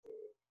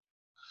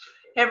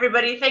Hey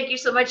everybody, thank you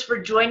so much for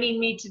joining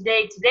me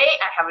today. Today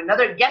I have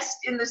another guest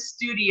in the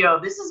studio.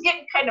 This is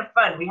getting kind of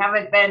fun. We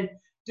haven't been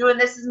doing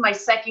this. This is my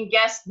second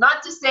guest.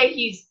 Not to say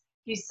he's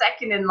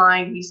second in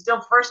line. He's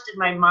still first in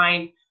my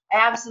mind. I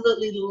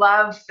absolutely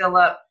love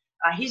Phillip.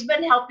 He's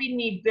been helping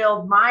me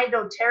build my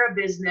doTERRA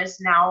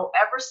business now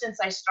ever since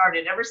I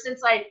started. Ever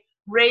since I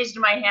raised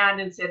my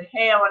hand and said,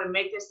 "Hey, I want to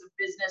make this a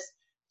business."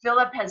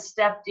 Phillip has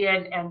stepped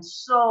in and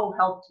so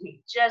helped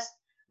me. Just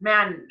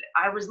man,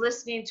 I was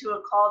listening to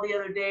a call the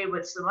other day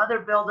with some other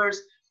builders,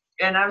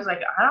 and I was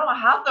like, I don't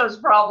have those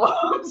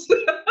problems.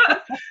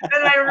 And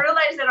I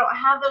realized I don't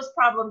have those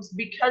problems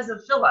because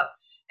of Phillip.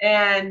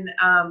 And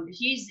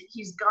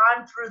he's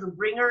gone through the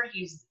ringer.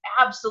 He's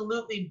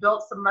absolutely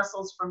built some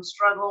muscles from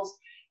struggles,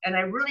 and I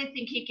really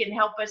think he can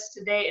help us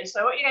today. And so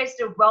I want you guys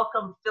to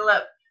welcome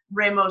Phillip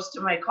Ramos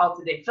to my call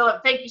today.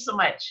 Phillip, thank you so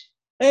much.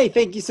 Hey,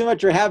 thank you so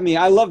much for having me.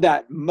 I love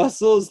that.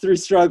 Muscles through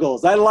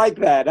struggles. I like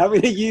that. I'm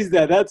going to use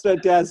that. That's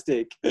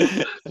fantastic.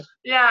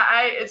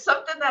 Yeah, it's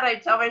something that I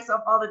tell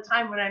myself all the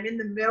time when I'm in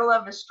the middle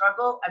of a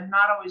struggle. I'm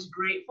not always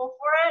grateful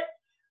for it,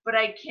 but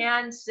I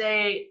can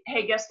say,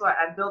 hey, guess what?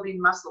 I'm building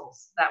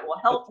muscles that will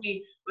help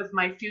me with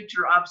my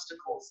future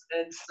obstacles.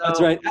 And That's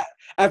so, right.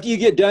 After you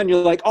get done,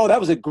 you're like, oh, that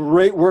was a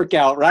great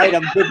workout, right?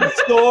 I'm good and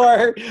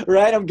sore,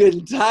 right? I'm good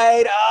and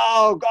tight.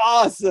 Oh,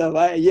 awesome.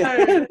 Yeah,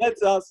 right,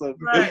 that's awesome.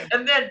 right.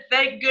 And then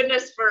thank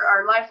goodness for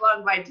our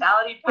lifelong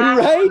vitality pack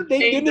Right? where the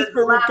Thank pain goodness does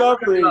for not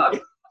very recovery. long.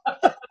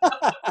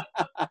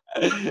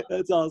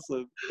 That's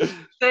awesome.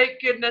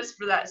 Thank goodness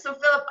for that. So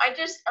Phillip, I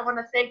want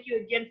to thank you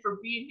again for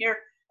being here.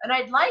 And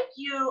I'd like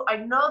you, I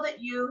know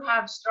that you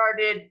have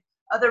started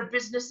other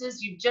businesses.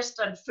 You've just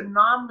done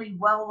phenomenally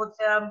well with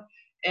them.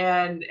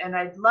 And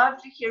I'd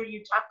love to hear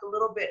you talk a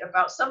little bit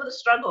about some of the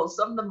struggles,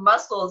 some of the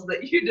muscles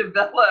that you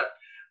developed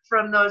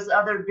from those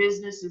other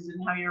businesses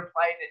and how you're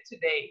applying it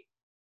today.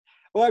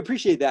 Well, I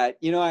appreciate that.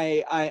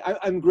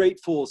 I'm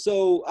grateful.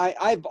 So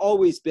I've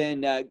always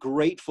been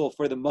grateful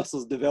for the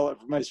muscles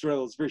developed from my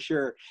struggles, for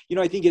sure.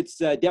 I think it's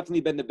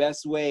definitely been the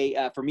best way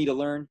for me to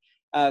learn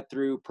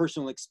through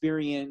personal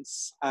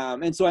experience.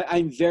 And so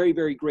I'm very,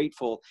 very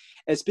grateful,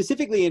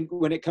 specifically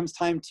when it comes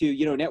time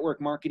to,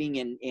 network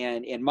marketing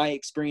and my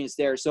experience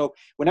there. So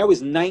when I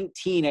was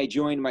 19, I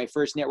joined my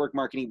first network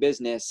marketing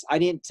business. I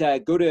didn't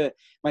go to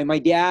my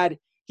dad.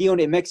 He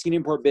owned a Mexican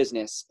import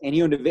business, and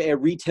he owned a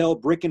retail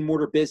brick and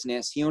mortar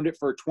business. He owned it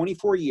for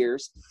 24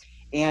 years,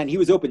 and he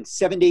was open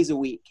 7 days a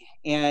week.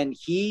 And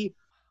he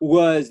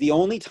was the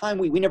only time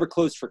we never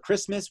closed for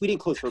Christmas. We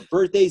didn't close for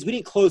birthdays. We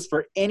didn't close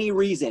for any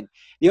reason.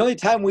 The only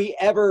time we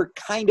ever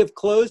kind of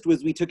closed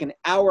was we took an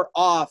hour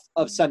off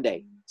of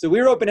Sunday. So we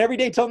were open every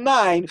day till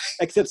 9,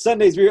 except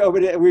Sundays we were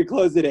open. We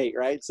closed at 8,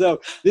 right? So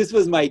this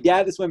was my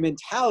dad. This was my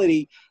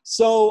mentality.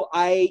 So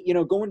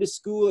going to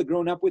school,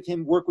 growing up with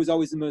him, work was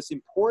always the most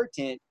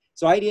important.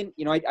 So I didn't,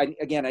 I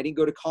didn't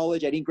go to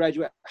college. I didn't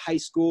graduate high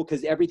school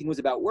because everything was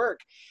about work.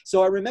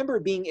 So I remember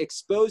being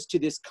exposed to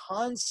this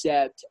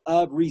concept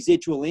of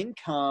residual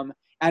income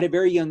at a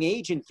very young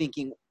age and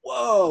thinking,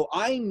 whoa,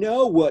 I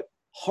know what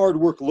hard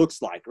work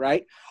looks like,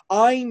 right?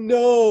 I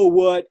know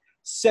what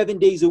 7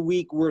 days a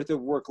week worth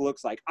of work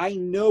looks like. I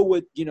know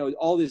what,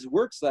 all this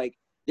works like.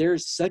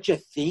 There's such a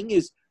thing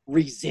as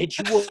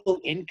residual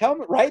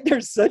income, right?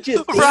 There's such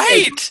a thing as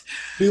Right.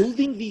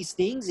 building these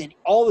things. And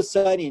all of a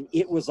sudden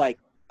it was like,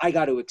 I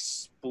got to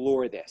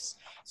explore this.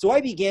 So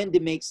I began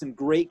to make some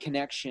great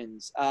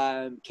connections,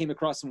 came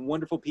across some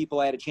wonderful people.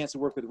 I had a chance to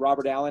work with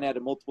Robert Allen at a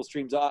multiple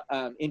streams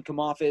income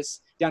office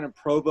down in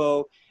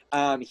Provo.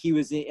 He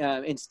was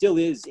and still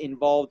is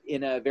involved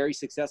in a very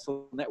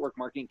successful network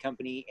marketing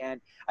company. And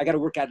I got to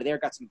work out of there,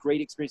 got some great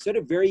experience. So at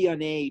a very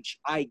young age,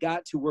 I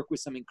got to work with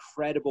some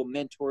incredible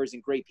mentors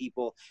and great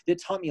people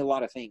that taught me a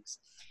lot of things.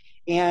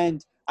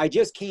 And I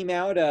just came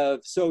out of,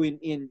 so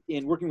in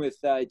working with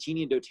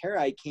Jeannie and doTERRA,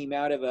 I came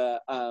out of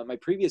my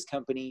previous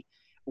company.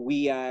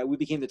 We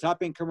became the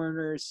top income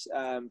earners,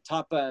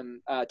 top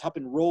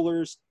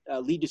enrollers,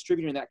 lead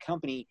distributor in that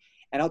company.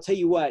 And I'll tell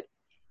you what,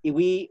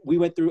 we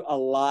went through a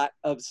lot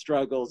of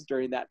struggles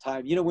during that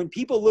time. When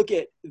people look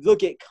at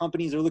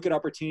companies or look at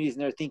opportunities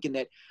and they're thinking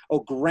that, oh,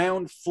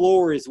 ground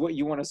floor is what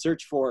you want to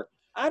search for.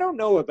 I don't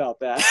know about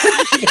that.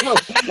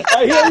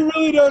 I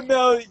really don't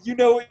know. You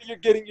know what you're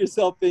getting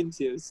yourself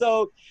into.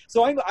 So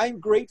I'm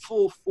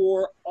grateful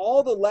for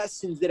all the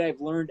lessons that I've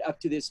learned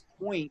up to this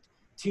point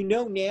to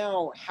know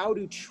now how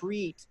to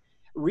treat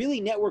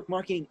really network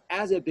marketing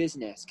as a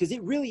business, because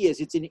it really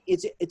is.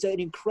 It's an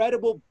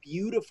incredible,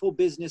 beautiful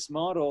business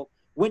model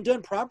when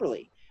done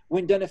properly,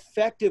 when done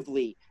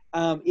effectively.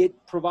 It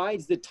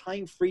provides the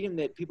time freedom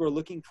that people are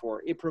looking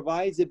for. It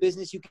provides a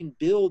business you can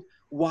build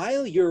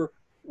while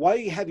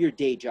you have your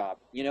day job.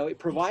 It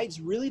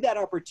provides really that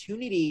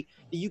opportunity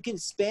that you can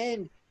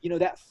spend,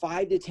 that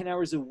 5 to 10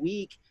 hours a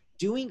week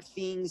doing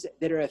things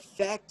that are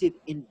effective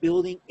in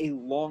building a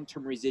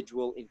long-term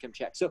residual income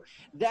check. So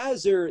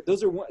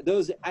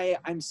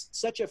I'm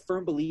such a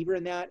firm believer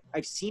in that.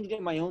 I've seen it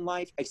in my own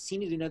life. I've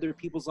seen it in other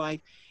people's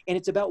life. And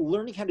it's about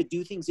learning how to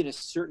do things in a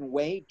certain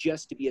way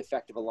just to be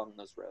effective along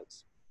those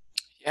roads.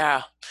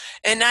 Yeah.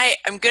 And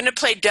I'm going to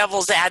play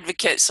devil's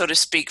advocate, so to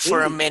speak,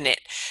 for a Please. minute.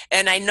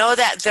 And I know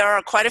that there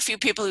are quite a few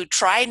people who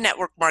try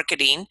network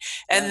marketing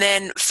and Yeah.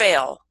 then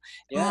fail.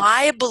 Yeah.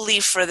 My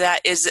belief for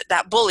that is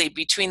that bully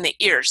between the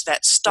ears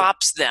that Sure.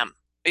 stops them.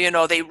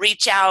 They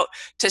reach out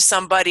to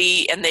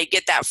somebody and they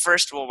get that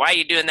first, well, why are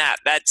you doing that?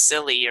 That's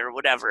silly or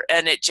whatever.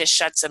 And it just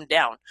shuts them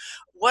down.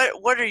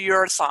 What are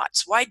your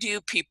thoughts? Why do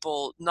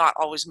people not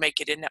always make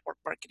it in network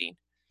marketing?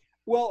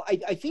 Well,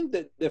 I think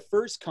that the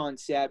first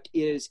concept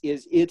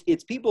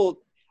it's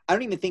people. I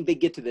don't even think they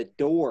get to the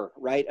door,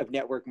 right, of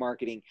network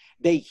marketing.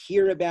 They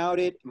hear about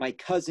it. My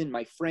cousin,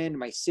 my friend,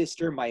 my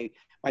sister, my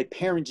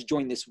parents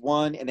joined this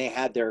one, and they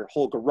had their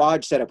whole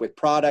garage set up with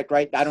product,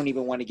 right? I don't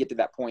even want to get to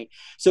that point.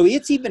 So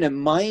it's even a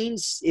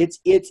minds. It's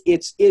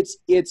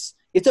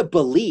a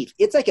belief.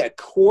 It's like a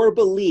core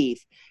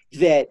belief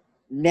that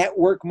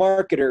network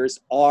marketers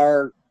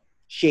are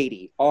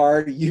shady,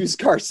 are used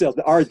car sales,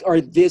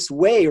 are this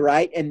way,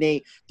 right? And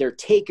they're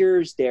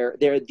takers, they're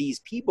these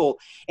people.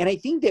 And I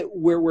think that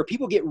where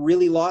people get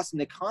really lost in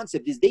the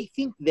concept is they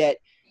think that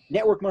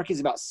network marketing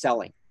is about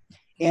selling.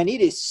 And it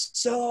is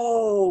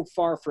so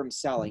far from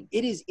selling.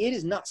 It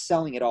is not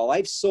selling at all. I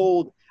have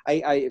sold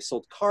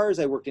cars.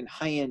 I worked in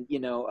high-end,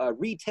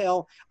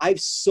 retail. I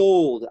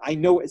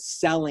know what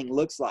selling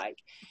looks like.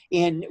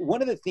 And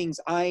one of the things,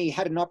 I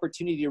had an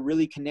opportunity to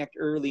really connect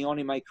early on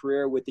in my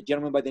career with a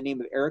gentleman by the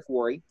name of Eric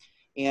Worre,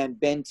 and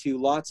been to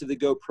lots of the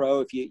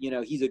GoPro.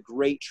 He's a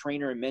great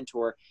trainer and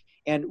mentor.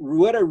 And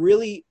what I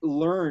really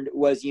learned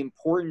was the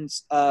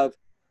importance of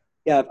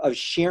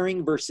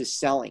sharing versus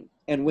selling.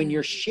 And when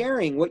you're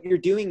sharing, what you're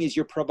doing is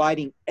you're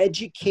providing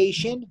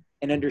education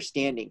and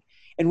understanding.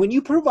 And when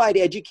you provide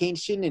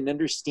education and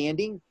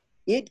understanding,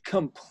 it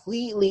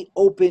completely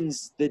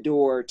opens the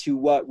door to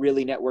what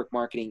really network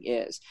marketing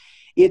is.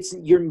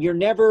 You're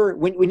never,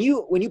 when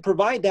you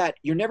provide that,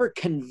 you're never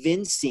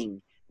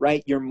convincing,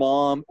 right, your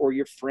mom or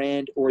your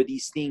friend or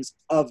these things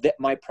of that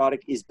my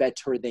product is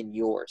better than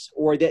yours,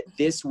 or that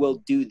this will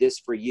do this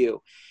for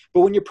you.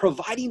 But when you're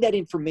providing that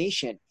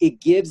information, it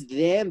gives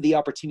them the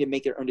opportunity to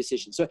make their own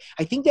decision. So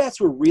I think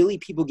that's where really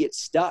people get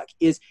stuck,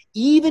 is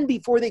even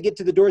before they get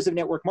to the doors of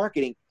network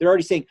marketing, they're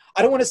already saying,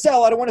 I don't want to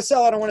sell, I don't want to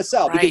sell, I don't want to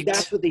sell, because Right.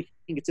 that's what they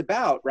think it's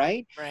about,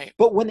 right? Right.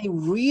 But when they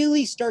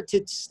really start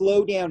to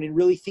slow down and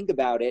really think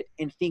about it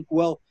and think,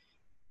 well,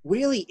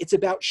 really, it's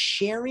about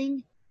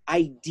sharing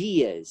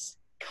ideas,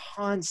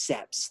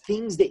 concepts,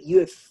 things that you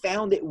have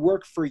found that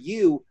work for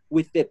you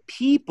with the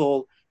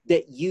people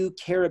that you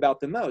care about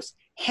the most.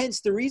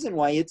 Hence the reason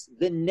why it's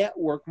the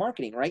network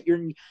marketing, right?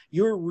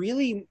 You're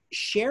really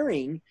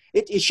sharing.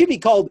 It should be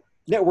called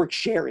network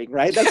sharing,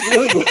 right? That's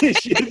really what it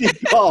should be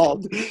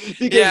called,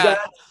 because Yeah.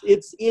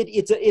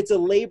 it's a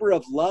labor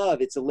of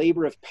love. It's a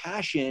labor of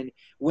passion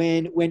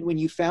when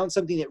you found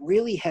something that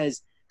really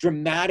has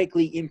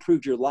dramatically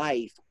improved your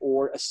life,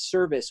 or a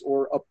service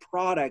or a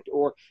product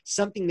or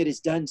something that has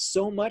done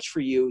so much for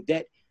you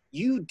that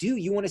you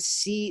want to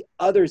see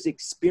others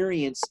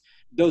experience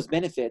those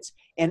benefits.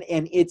 And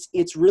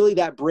it's really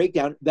that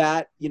breakdown,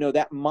 that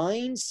that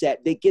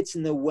mindset that gets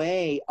in the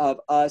way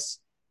of us,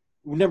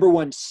 number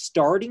one,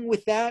 starting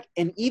with that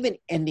and even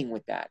ending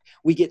with that.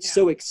 We get Yeah.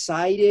 so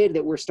excited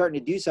that we're starting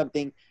to do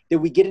something that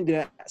we get into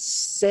that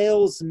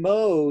sales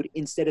mode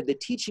instead of the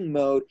teaching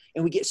mode.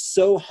 And we get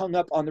so hung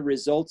up on the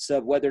results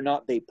of whether or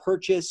not they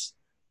purchase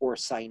or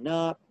sign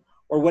up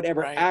or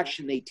whatever Right.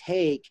 action they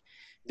take,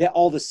 that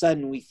all of a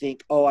sudden we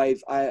think, oh,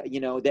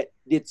 that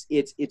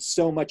it's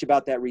so much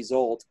about that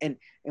result. And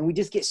we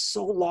just get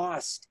so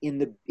lost in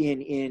the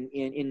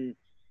in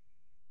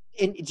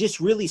and just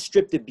really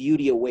strip the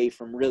beauty away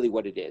from really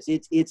what it is.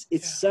 It's Yeah.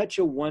 such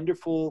a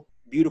wonderful,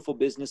 beautiful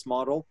business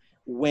model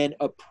when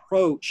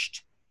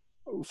approached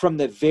from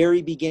the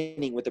very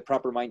beginning with the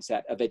proper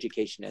mindset of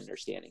education and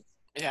understanding.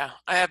 Yeah,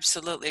 I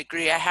absolutely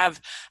agree. I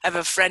have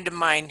a friend of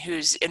mine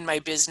who's in my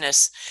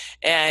business,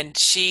 and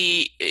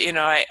she,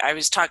 I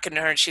was talking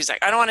to her, and she's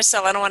like, I don't want to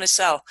sell, I don't want to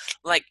sell.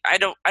 Like, I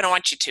don't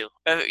want you to.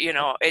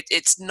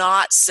 It's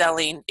not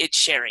selling, it's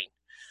sharing.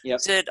 Yep.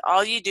 Said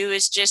all you do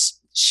is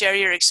just share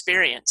your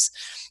experience.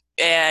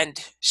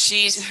 And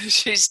she's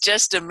she's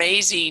just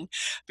amazing,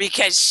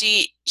 because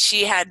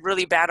she had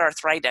really bad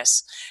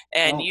arthritis,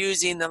 and Oh,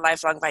 using the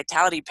lifelong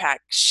vitality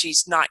pack,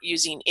 she's not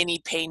using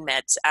any pain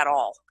meds at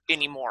all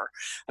anymore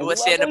I love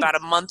within it. about a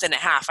month and a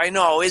half. I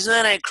know, isn't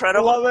that I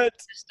incredible? love it.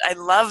 I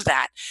love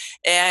that.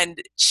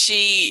 And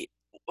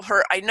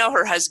I know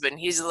her husband,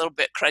 he's a little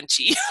bit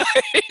crunchy.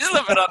 He's a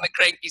little bit on the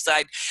cranky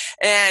side.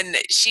 And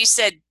she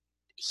said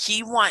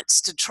he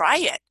wants to try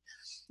it.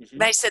 And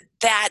Mm-hmm. I said,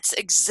 that's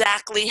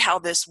exactly how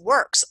this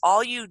works.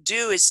 All you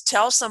do is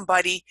tell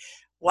somebody,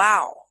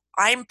 wow,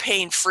 I'm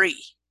pain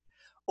free,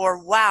 or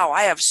wow,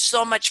 I have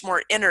so much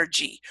more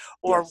energy,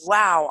 or Yes.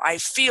 wow, I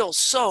feel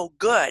so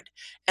good.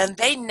 And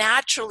they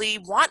naturally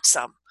want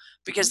some,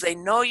 Mm-hmm. because they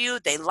know you,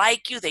 they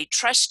like you, they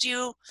trust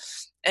you.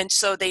 And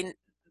so they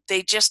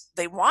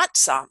want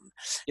some.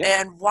 Yep.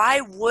 And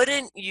why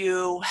wouldn't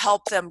you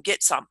help them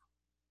get some?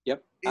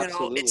 Yep. You know,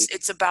 Absolutely.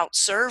 it's about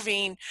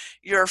serving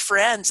your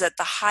friends at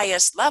the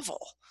highest level.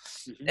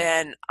 Mm-hmm.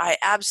 And I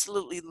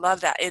absolutely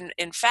love that.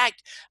 In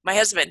fact, my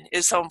husband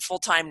is home full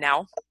time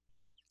now.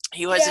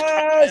 He was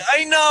I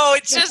Yes. know,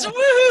 it's just woohoo,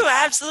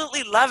 I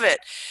absolutely love it.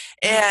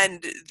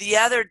 And the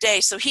other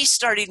day, so he's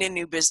starting a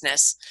new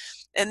business.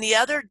 And the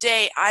other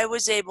day I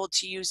was able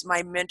to use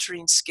my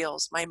mentoring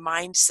skills, my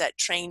mindset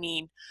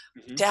training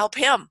Mm-hmm. to help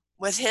him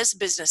with his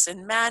business.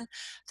 And man,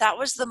 that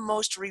was the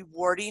most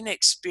rewarding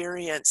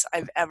experience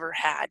I've ever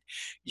had.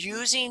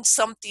 Using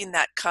something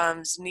that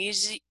comes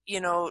easy,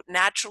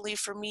 naturally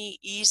for me,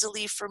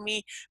 easily for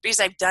me, because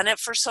I've done it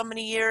for so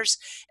many years.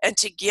 And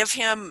to give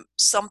him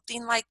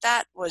something like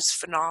that was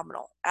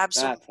phenomenal.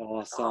 Absolutely That's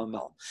awesome.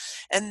 phenomenal.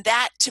 And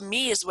that to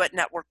me is what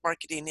network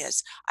marketing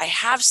is. I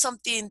have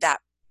something that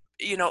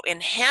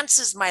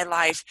enhances my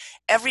life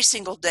every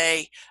single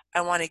day.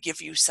 I want to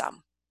give you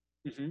some.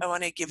 Mm-hmm. I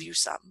want to give you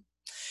some.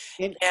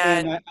 And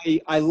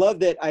I love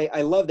that.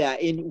 I love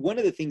that. And one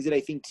of the things that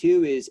I think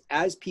too is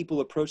as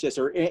people approach this,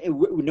 or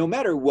no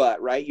matter what,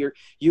 right?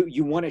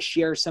 You want to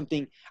share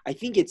something. I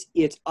think it's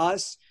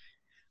us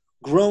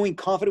growing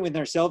confident with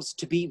ourselves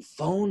to be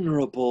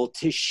vulnerable,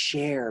 to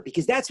share,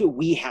 because that's what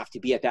we have to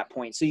be at that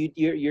point. So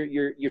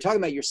you're talking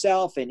about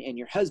yourself and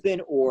your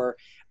husband or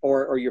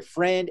your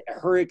friend,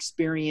 her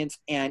experience,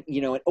 and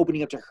and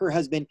opening up to her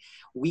husband.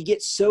 We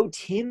get so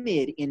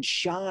timid and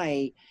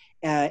shy.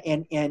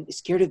 And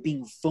scared of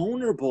being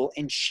vulnerable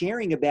and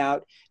sharing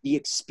about the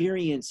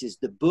experiences,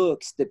 the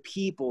books, the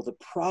people, the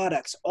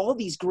products, all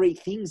these great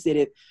things that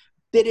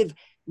have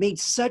made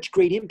such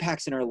great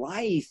impacts in our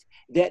life,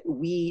 that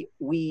we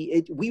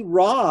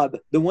rob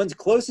the ones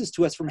closest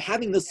to us from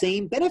having the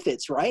same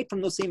benefits, right?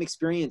 From those same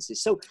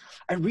experiences. So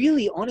I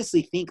really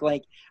honestly think,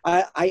 like,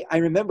 I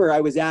remember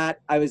I was at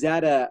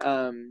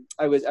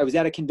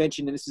a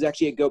convention, and this was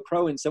actually at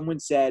GoPro, and someone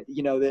said,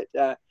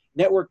 that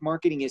network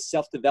marketing is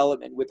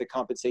self-development with a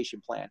compensation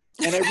plan.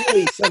 And I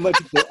really so much,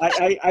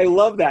 I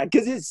love that,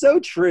 because it's so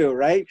true,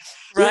 right?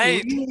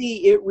 Right.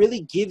 It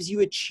really gives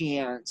you a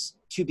chance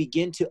to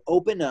begin to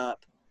open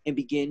up and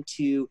begin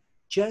to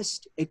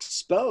just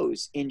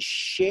expose and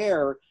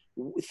share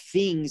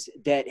things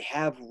that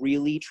have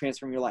really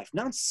transformed your life.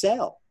 Not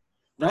sell,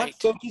 not Right.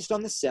 focused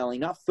on the selling,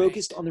 not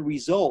focused on the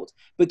result,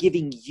 but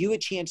giving you a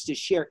chance to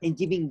share and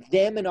giving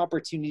them an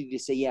opportunity to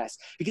say yes.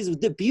 Because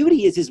the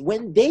beauty is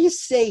when they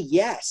say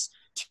yes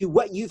to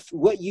what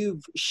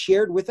you've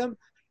shared with them,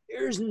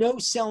 there's no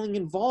selling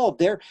involved.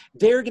 They're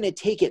going to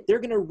take it.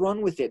 They're going to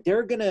run with it.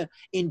 They're going to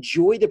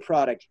enjoy the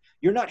product.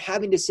 You're not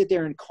having to sit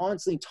there and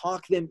constantly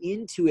talk them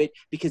into it,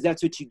 because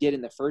that's what you did in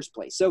the first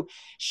place. So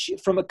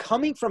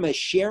coming from a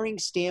sharing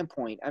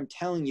standpoint, I'm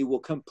telling you, will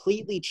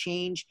completely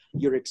change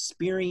your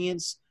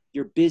experience,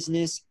 your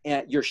business,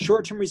 your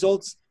short-term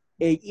results.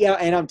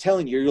 And I'm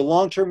telling you, your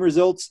long-term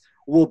results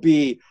will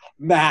be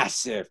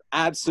massive.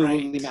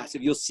 Absolutely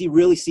massive. You'll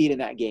really see it in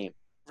that game.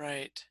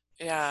 Right.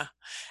 Yeah.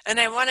 And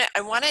I want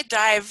to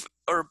dive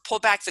or pull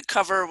back the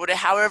cover,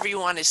 however you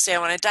want to say. I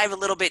want to dive a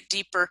little bit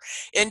deeper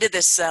into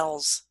the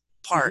sales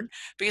part,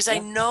 because I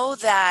know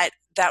that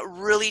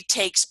really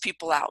takes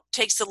people out,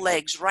 takes the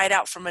legs right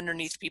out from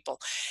underneath people.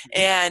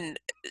 And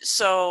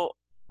so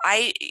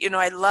I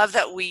love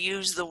that we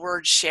use the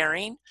word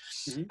sharing.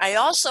 I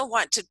also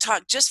want to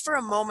talk just for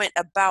a moment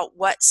about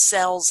what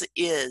sales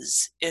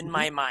is in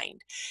my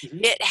mind.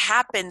 It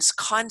happens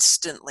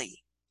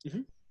constantly.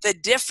 The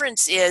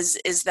difference is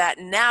that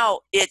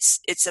now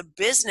it's a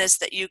business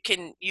that you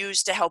can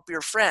use to help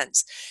your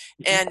friends.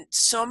 And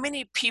so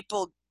many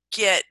people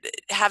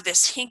have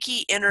this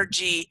hinky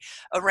energy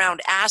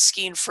around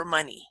asking for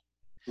money.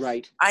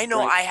 Right. I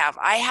know I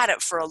had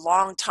it for a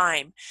long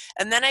time.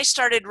 And then I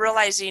started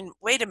realizing,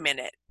 wait a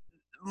minute,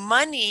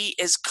 money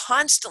is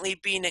constantly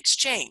being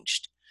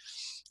exchanged.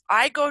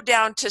 I go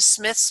down to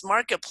Smith's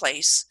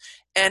Marketplace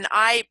and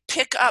I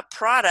pick up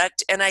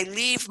product and I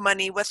leave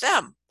money with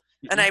them.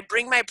 And I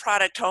bring my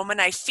product home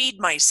and I feed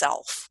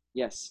myself.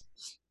 Yes.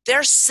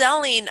 They're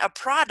selling a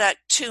product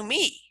to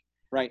me.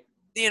 Right.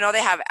 They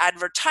have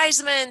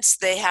advertisements,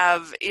 they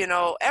have,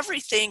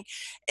 everything.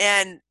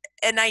 And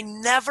I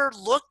never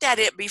looked at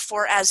it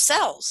before as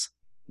sales.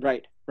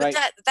 Right. But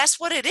that's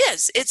what it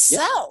is. It's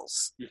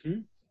sales.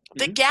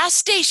 The gas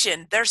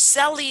station, they're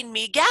selling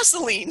me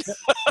gasoline.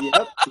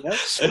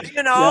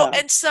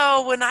 And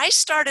so when I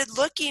started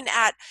looking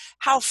at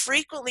how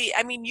frequently,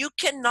 you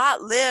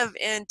cannot live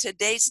in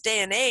today's day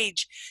and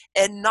age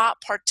and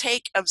not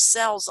partake of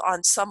sales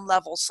on some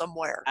level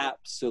somewhere.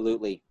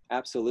 Absolutely.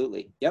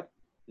 Yep.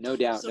 No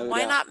doubt. So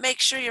why not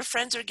make sure your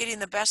friends are getting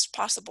the best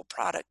possible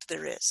product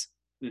there is?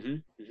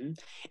 And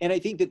I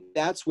think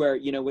that's where,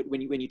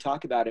 when you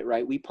talk about it,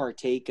 right, we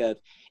partake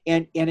of,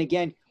 and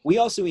again, we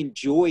also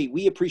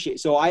we appreciate.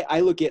 So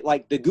I look at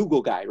like the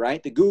Google guy,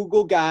 right? The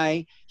Google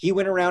guy, he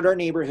went around our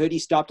neighborhood, he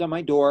stopped on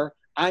my door.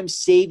 I'm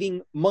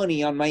saving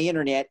money on my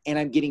internet and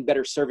I'm getting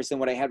better service than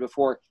what I had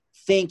before.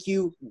 Thank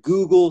you,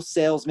 Google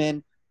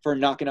salesman, for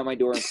knocking on my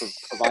door and for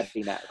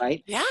providing that,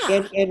 right? Yeah.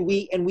 And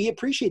we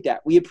appreciate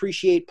that. We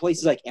appreciate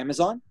places like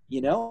Amazon.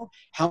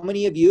 How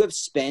many of you have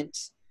spent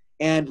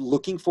and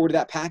looking forward to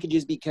that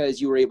packages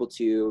because you were able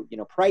to,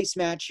 price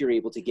match, you're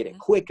able to get it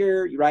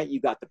quicker, right? You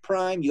got the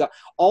prime, you got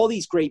all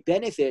these great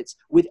benefits.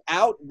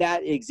 Without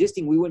that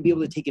existing, we wouldn't be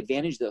able to take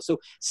advantage of those. So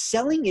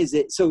selling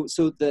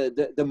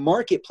the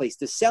marketplace,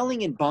 the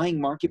selling and buying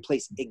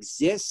marketplace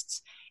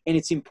exists. And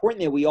it's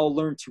important that we all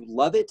learn to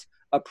love it,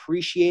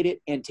 appreciate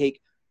it, and take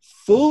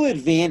full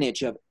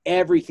advantage of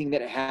everything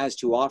that it has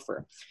to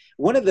offer.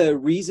 One of the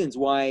reasons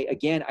why,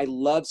 again, I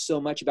love so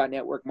much about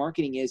network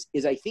marketing is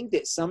I think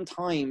that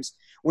sometimes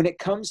when it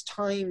comes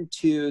time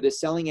to the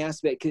selling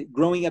aspect,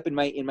 growing up in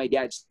my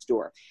dad's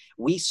store,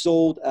 we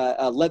sold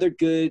leather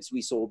goods,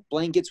 we sold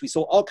blankets, we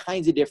sold all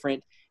kinds of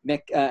different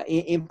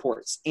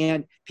imports,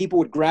 and people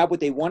would grab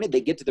what they wanted.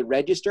 They get to the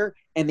register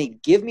and they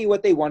give me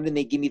what they wanted, and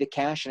they give me the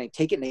cash, and I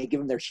take it and I give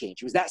them their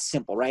change. It was that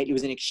simple, right? It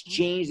was an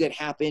exchange that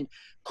happened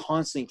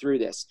constantly through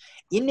this.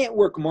 In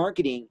network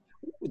marketing,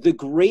 the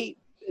great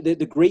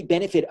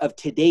benefit of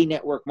today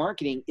network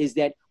marketing is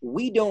that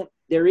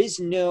there is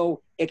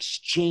no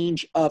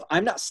exchange of,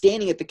 I'm not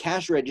standing at the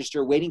cash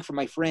register waiting for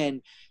my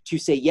friend to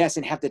say yes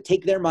and have to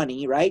take their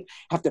money, right?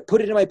 Have to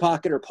put it in my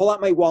pocket or pull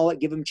out my wallet,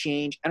 give them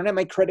change. I don't have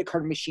my credit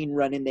card machine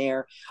running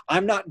there.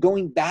 I'm not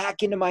going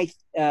back into my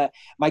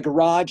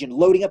garage and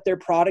loading up their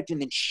product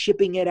and then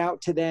shipping it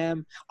out to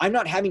them. I'm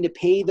not having to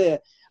pay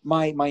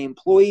my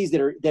employees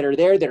that are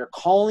there, that are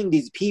calling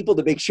these people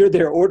to make sure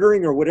they're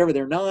ordering or whatever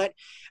they're not.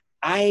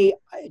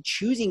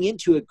 Choosing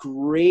into a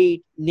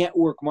great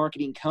network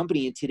marketing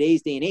company in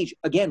today's day and age,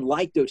 again,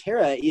 like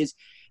doTERRA,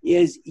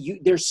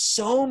 there's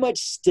so much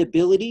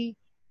stability,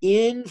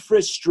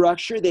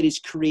 infrastructure that is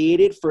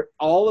created for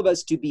all of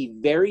us to be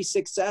very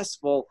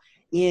successful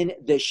in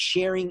the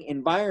sharing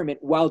environment,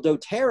 while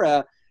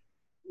doTERRA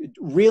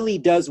really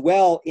does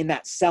well in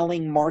that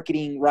selling,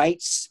 marketing,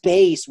 right,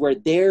 space where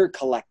they're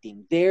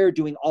collecting, they're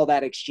doing all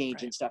that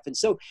exchange and stuff. And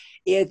so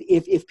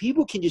if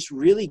people can just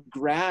really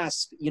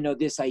grasp,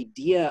 this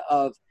idea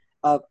of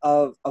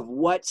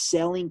what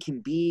selling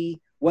can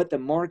be, what the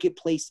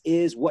marketplace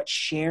is, what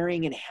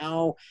sharing, and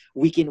how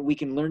we can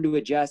learn to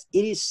adjust.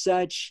 It's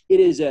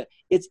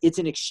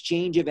an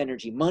exchange of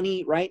energy.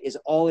 Money, right, is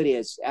all it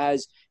is.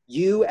 As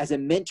a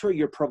mentor,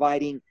 you're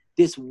providing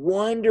this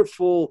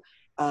wonderful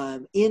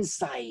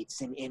insights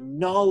and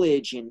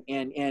knowledge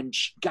and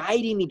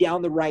guiding me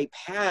down the right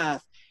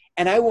path.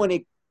 And I want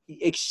to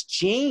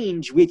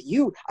exchange with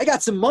you. I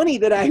got some money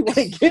that I want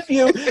to give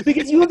you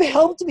because you have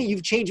helped me.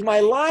 You've changed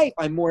my life.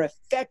 I'm more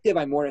effective.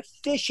 I'm more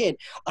efficient.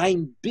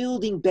 I'm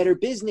building better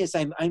business.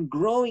 I'm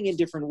growing in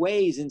different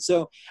ways. And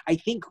so I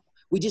think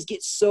we just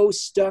get so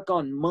stuck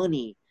on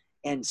money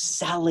and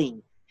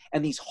selling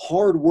and these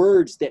hard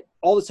words that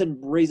all of a sudden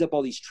raise up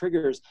all these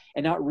triggers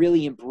and not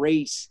really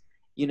embrace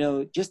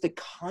just the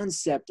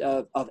concept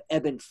of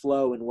ebb and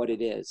flow and what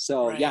it is.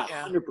 So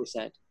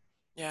 100%.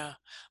 Yeah.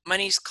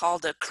 Money's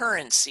called a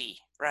currency,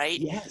 right?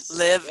 Yes.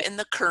 Live in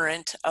the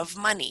current of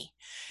money.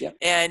 Yep.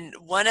 And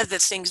one of the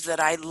things that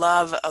I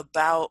love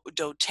about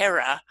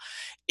doTERRA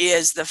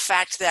is the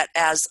fact that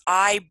as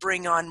I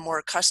bring on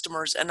more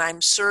customers and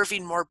I'm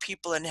serving more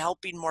people and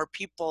helping more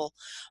people,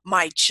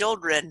 my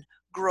children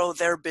grow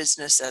their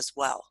business as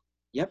well.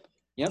 Yep.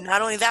 Yep.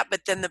 Not only that,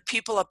 but then the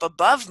people up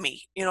above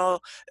me,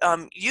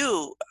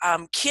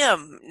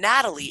 Kim,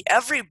 Natalie,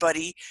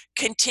 everybody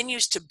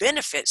continues to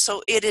benefit.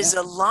 So it is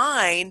a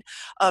line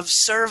of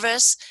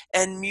service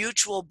and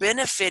mutual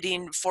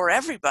benefiting for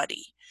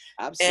everybody.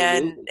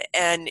 Absolutely.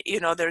 And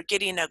they're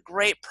getting a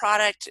great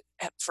product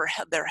for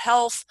their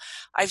health.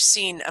 I've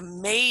seen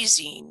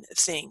amazing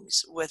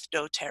things with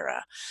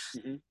doTERRA.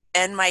 Mm-hmm.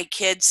 And my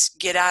kids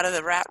get out of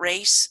the rat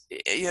race,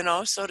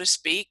 so to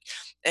speak,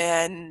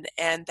 and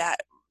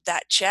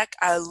that check,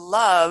 I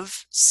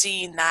love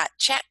seeing that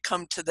check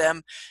come to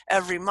them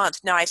every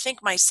month. Now, I think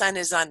my son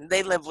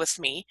they live with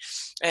me,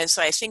 and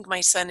so I think my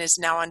son is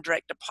now on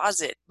direct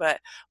deposit. But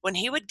when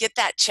he would get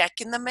that check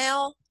in the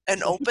mail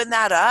and open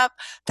that up,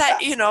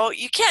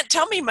 you can't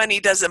tell me money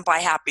doesn't buy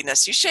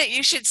happiness. You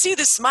should see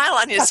the smile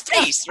on his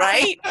face,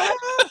 right?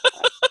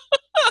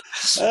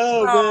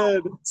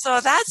 Good.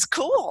 So that's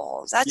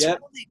cool. That's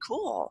really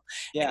cool.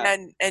 Yeah.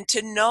 And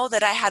to know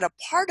that I had a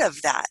part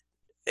of that,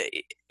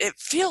 it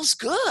feels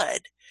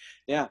good.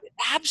 Yeah. It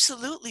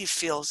absolutely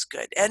feels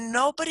good. And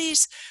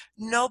nobody's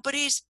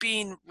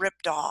being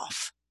ripped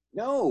off.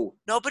 No.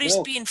 Nobody's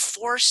being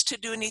forced to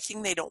do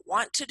anything they don't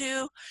want to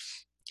do.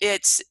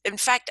 In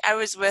fact, I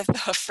was with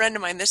a friend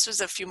of mine, this was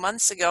a few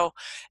months ago,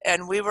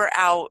 and we were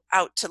out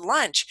to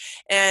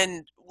lunch,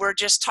 and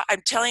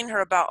I'm telling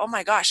her about, oh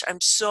my gosh, I'm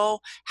so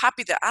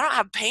happy that I don't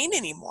have pain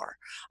anymore.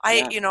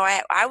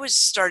 I was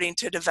starting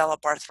to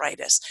develop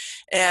arthritis,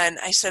 and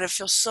I said, it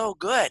feels so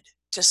good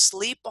to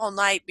sleep all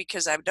night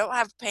because I don't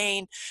have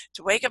pain,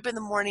 to wake up in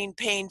the morning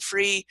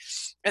pain-free.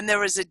 And there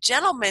was a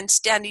gentleman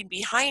standing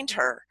behind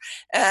her,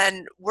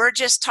 and we're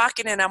just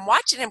talking, and I'm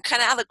watching him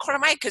kind of out of the corner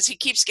of my eye because he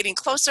keeps getting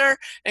closer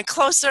and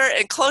closer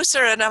and closer.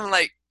 And I'm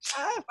like,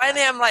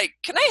 finally, I'm like,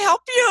 can I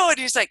help you? And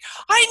he's like,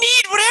 I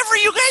need whatever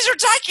you guys are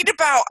talking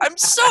about. I'm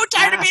so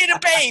tired of being in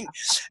pain.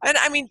 And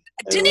I mean,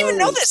 I didn't even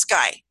know this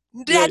guy.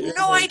 Yeah, Had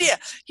no idea.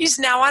 He's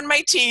now on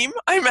my team,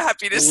 I'm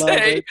happy to love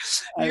say, it.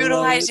 I love it.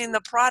 utilizing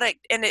the product.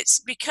 And it's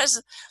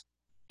because,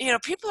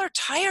 people are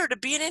tired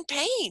of being in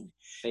pain.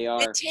 They It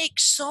are.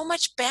 takes so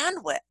much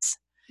bandwidth.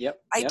 Yep.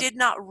 I Yep. did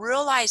not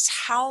realize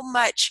how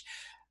much,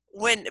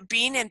 when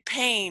being in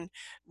pain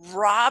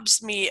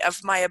robs me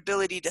of my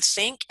ability to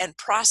think and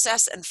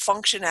process and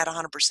function at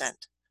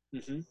 100%.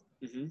 Mm-hmm.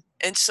 Mm-hmm.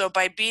 And so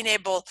by being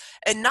able,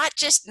 and not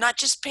just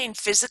pain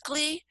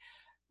physically,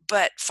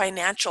 but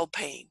financial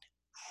pain.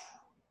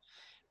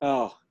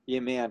 Oh, yeah,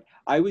 man.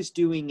 I was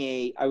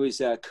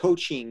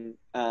coaching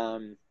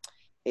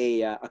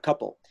a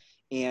couple,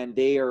 and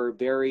they are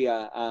very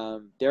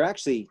they're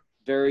actually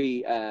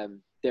very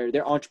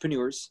they're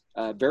entrepreneurs,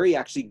 very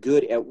actually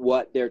good at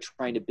what they're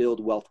trying to build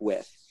wealth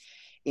with.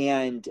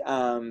 And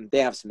they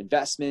have some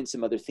investments,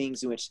 some other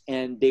things in which,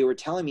 and they were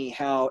telling me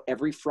how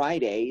every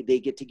Friday they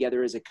get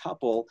together as a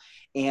couple,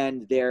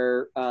 and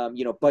they're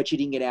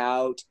budgeting it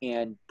out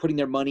and putting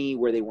their money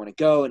where they want to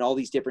go and all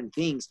these different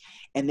things.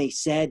 And they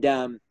said,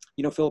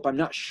 Philip, I'm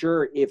not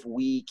sure if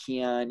we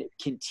can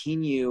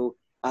continue.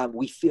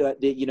 We feel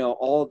that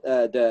all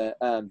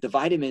the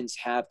vitamins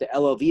have, the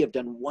LLV have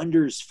done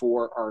wonders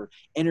for our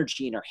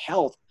energy and our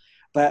health,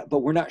 but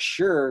we're not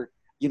sure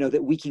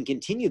that we can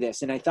continue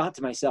this. And I thought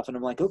to myself, and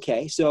I'm like,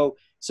 okay, so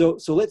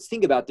let's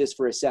think about this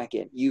for a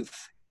second.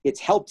 It's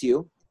helped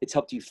you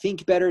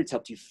think better. It's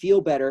helped you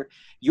feel better.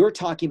 You're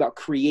talking about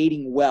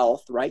creating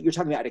wealth, right? You're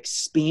talking about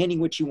expanding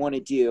what you want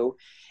to do.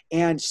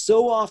 And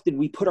so often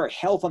we put our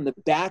health on the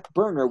back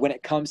burner when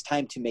it comes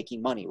time to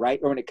making money, right?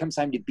 Or when it comes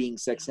time to being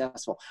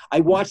successful. I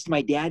watched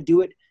my dad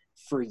do it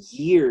for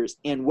years,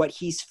 and what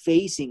he's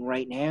facing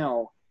right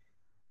now,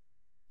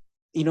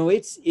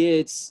 it's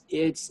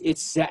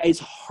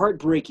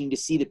heartbreaking to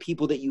see the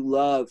people that you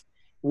love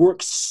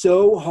work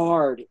so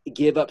hard,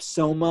 give up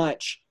so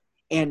much,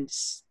 and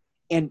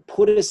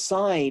put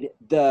aside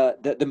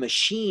the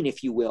machine,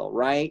 if you will,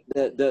 right?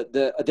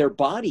 Their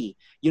body,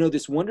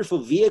 this wonderful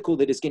vehicle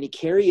that is going to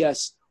carry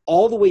us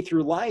all the way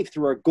through life,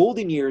 through our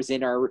golden years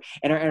and our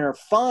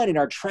fun and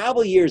our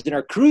travel years and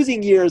our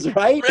cruising years,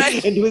 right?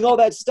 Right. And doing all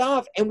that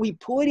stuff. And we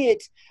put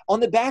it on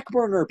the back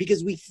burner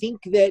because we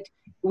think that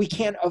we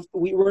can't,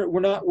 we're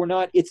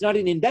not, it's not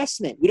an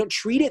investment. We don't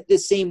treat it the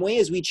same way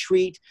as we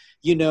treat,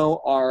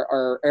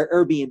 our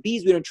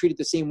Airbnbs. We don't treat it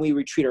the same way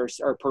we treat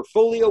our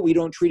portfolio. We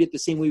don't treat it the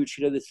same way we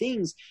treat other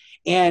things.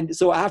 And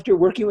so after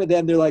working with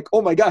them, they're like,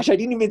 oh my gosh, I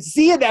didn't even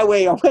see it that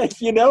way. I'm like,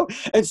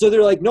 and so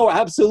they're like, no,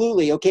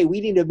 absolutely. Okay.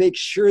 We need to make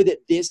sure that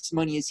this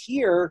money is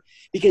here,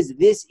 because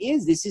this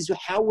is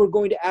how we're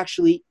going to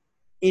actually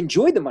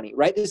enjoy the money,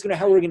 right? This is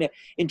how we're going to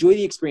enjoy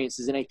the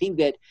experiences. And I think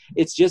that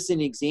it's just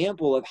an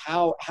example of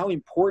how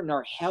important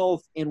our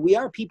health, and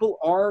people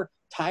are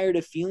tired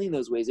of feeling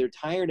those ways. They're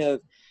tired of,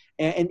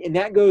 and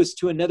that goes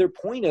to another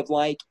point of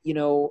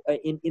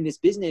in this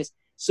business,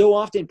 so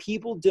often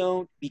people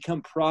don't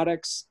become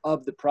products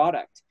of the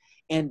product.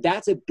 And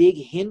that's a big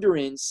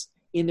hindrance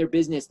in their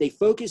business. They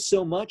focus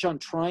so much on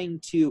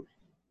trying to,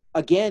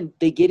 again,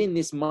 they get in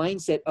this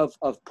mindset of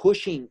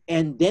pushing,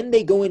 and then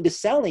they go into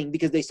selling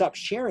because they stop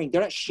sharing.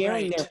 They're not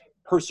sharing Right. their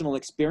personal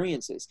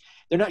experiences.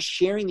 They're not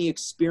sharing the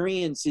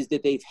experiences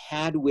that they've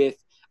had with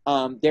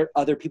their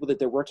other people that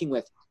they're working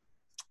with.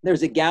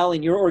 There's a gal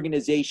in your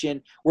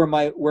organization where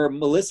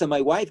Melissa,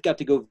 my wife, got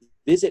to go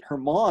visit her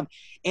mom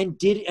and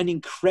did an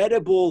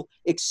incredible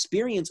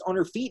experience on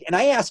her feet. And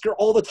I ask her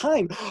all the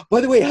time,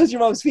 by the way, how's your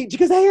mom's feet? She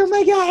goes, oh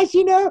my gosh,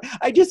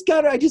 I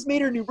just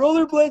made her new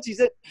rollerblades. She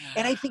said,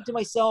 and I think to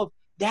myself,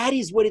 that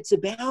is what it's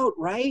about,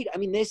 right? I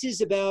mean, it's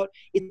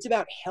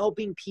about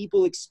helping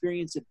people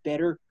experience a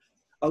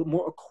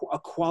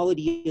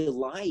quality of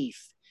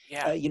life.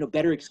 Yeah.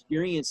 Better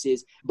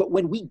experiences. But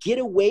when we get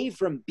away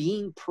from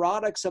being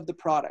products of the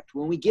product,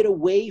 when we get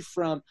away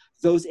from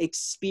those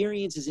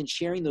experiences and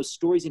sharing those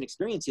stories and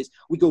experiences,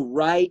 we go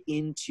right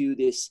into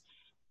this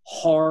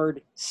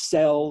hard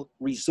sell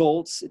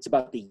results. It's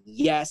about the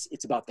yes,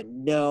 it's about the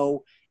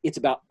no, it's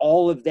about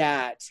all of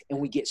that. And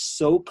we get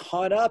so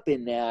caught up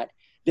in that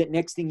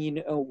next thing you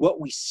know, what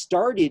we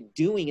started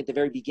doing at the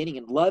very beginning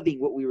and loving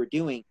what we were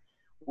doing,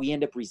 we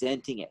end up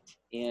resenting it,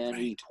 and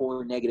we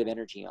pour negative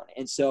energy on it.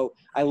 And so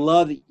I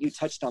love that you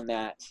touched on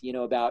that,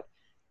 about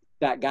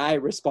that guy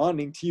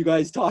responding to you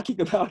guys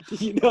talking about,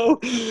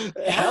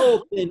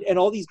 health and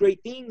all these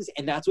great things.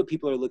 And that's what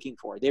people are looking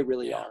for. They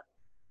really are.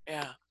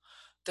 Yeah.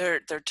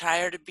 They're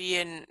tired of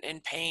being in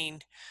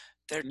pain.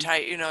 They're Mhm.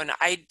 tired, and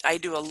I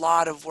do a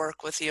lot of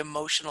work with the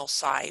emotional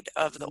side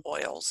of the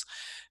oils,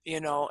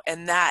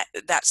 and that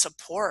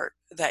support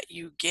that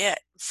you get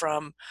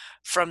from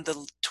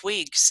the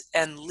twigs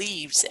and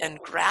leaves and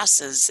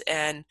grasses,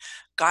 and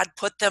God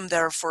put them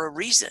there for a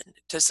reason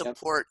to Yep.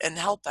 support and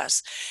help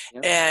us.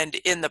 Yep. And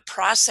in the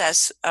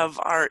process of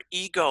our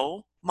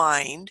ego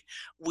mind,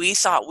 we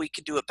thought we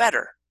could do it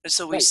better.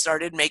 So we Right.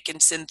 started making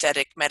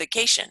synthetic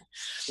medication.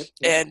 Yep.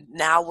 And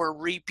now we're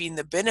reaping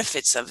the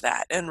benefits of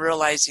that and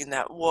realizing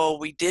that, whoa,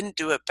 we didn't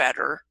do it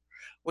better.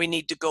 We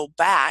need to go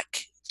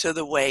back to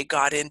the way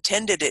God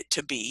intended it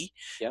to be.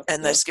 Yep. And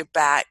Yep. let's get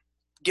back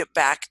get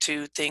back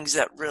to things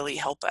that really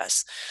help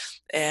us.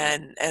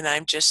 And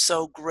I'm just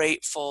so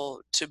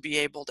grateful to be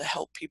able to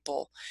help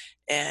people,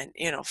 and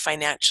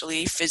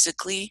financially,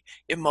 physically,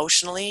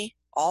 emotionally,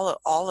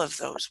 all of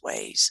those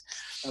ways.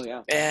 Oh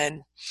yeah.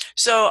 And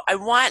so I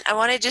want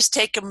to just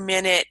take a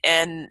minute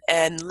and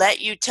let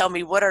you tell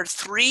me, what are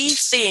 3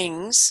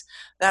 things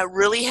that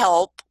really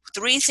help,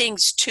 3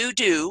 things to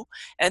do,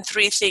 and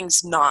 3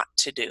 things not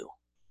to do.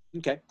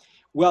 Okay.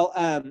 Well,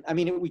 I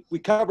mean, we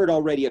covered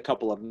already a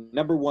couple of them.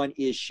 Number one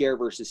is share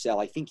versus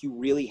sell. I think you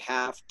really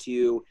have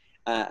to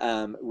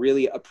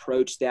really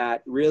approach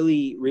that,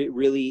 really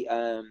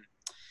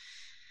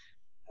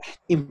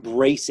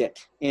embrace it,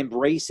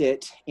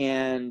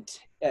 and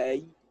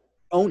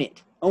own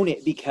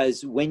it,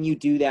 because when you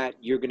do that,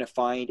 you're going to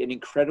find an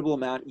incredible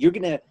amount. You're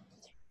going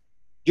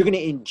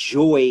to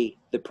enjoy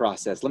the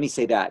process. Let me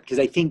say that, because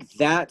I think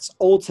that's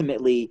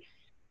ultimately,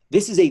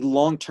 this is a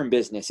long-term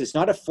business. It's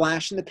not a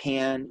flash in the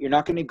pan. You're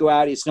not going to go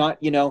out. It's not,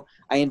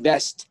 I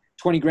invest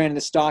 20 grand in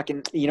the stock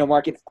and,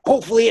 market.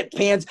 Hopefully it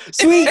pans.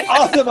 Sweet.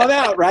 Awesome. I'm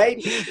out. Right.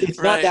 It's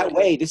not that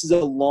way. This is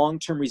a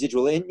long-term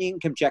residual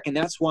income check. And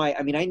that's why,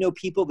 I mean, I know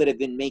people that have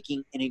been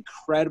making an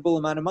incredible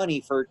amount of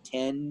money for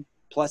 10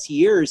 plus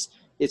years.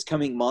 It's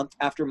coming month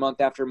after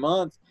month after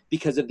month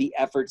because of the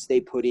efforts they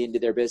put into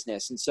their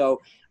business. And so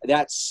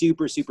that's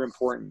super, super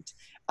important.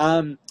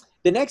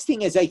 The next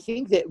thing is, I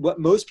think that what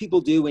most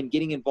people do when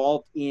getting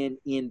involved in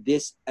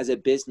this as a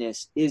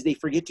business is they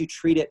forget to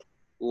treat it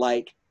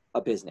like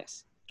a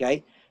business.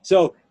 Okay.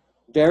 So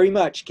very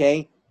much,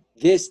 okay,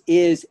 this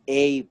is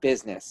a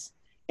business.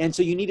 And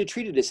so you need to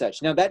treat it as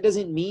such. Now, that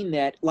doesn't mean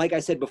that, like I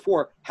said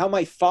before, how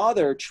my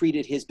father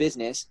treated his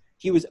business,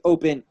 he was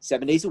open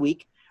 7 days a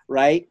week,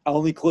 right? I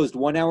only closed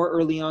 1 hour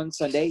early on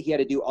Sunday. He had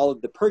to do all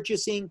of the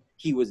purchasing.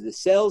 He was the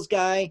sales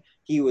guy.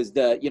 He was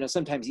the,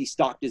 sometimes he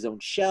stocked his own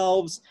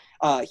shelves.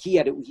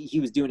 He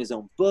was doing his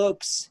own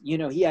books.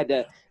 He had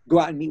to go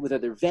out and meet with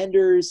other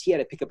vendors. He had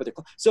to pick up other.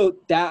 So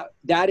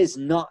that is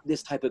not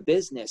this type of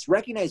business.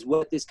 Recognize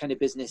what this kind of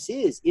business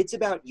is. It's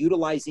about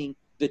utilizing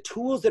the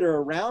tools that are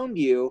around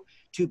you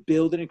to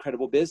build an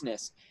incredible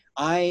business.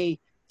 I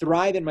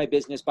thrive in my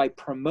business by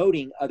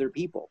promoting other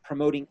people,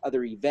 promoting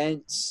other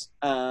events,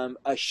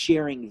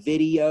 sharing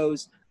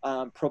videos,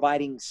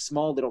 providing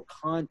small little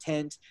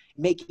content,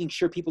 making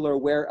sure people are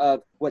aware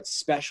of what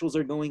specials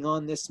are going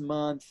on this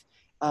month,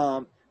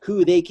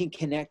 who they can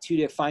connect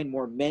to find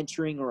more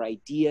mentoring or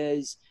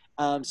ideas.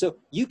 So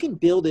you can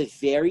build a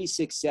very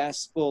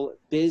successful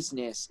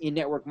business in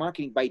network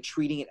marketing by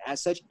treating it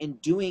as such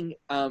and doing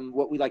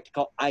what we like to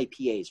call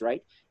IPAs,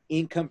 right?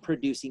 Income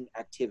producing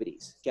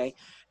activities. Okay.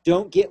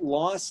 Don't get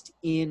lost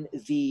in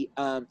the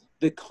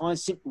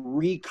constant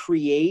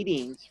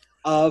recreating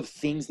of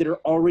things that are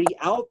already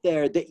out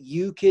there that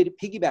you could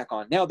piggyback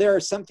on. Now, there are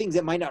some things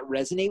that might not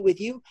resonate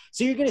with you.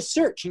 So you're going to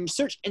search and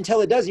search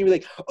until it does. And you're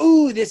like,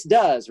 oh, this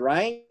does,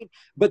 right?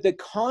 But the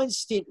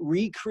constant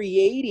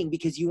recreating,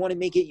 because you want to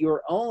make it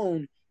your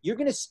own, you're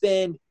going to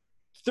spend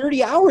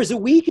 30 hours a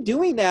week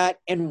doing that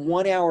and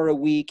 1 hour a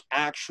week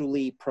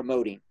actually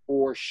promoting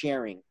or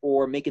sharing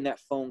or making that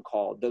phone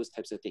call, those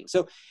types of things.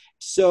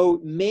 So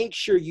make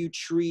sure you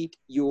treat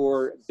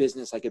your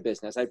business like a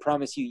business. I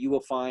promise you, you will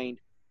find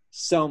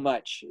so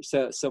much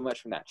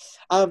from that.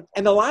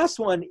 And the last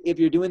one, if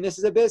you're doing this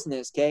as a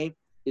business, okay,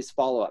 is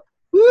follow-up.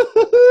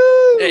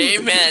 Woo-hoo-hoo!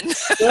 Amen.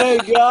 Oh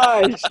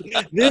gosh,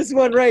 this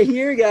one right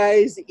here,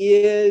 guys,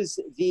 is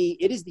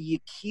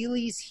the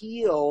Achilles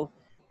heel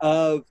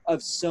of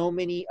so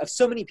many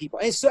people,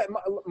 and so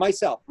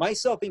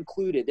myself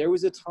included. There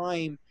was a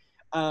time,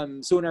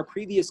 so in our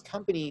previous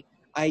company,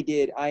 I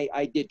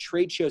did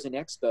trade shows and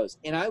expos,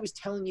 and I was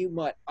telling you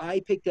what,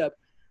 I picked up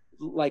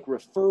like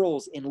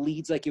referrals and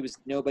leads like it was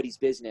nobody's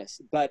business,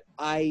 but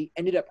I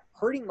ended up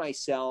hurting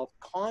myself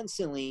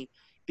constantly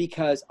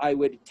because I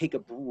would take a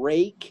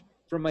break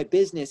from my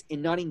business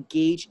and not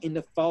engage in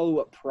the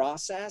follow-up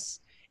process.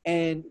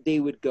 And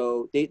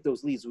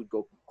those leads would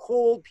go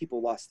cold.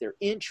 People lost their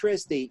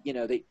interest.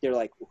 They're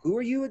like, who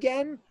are you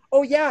again?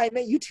 Oh yeah, I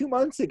met you 2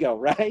 months ago.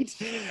 Right.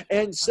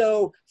 And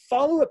so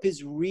follow-up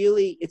is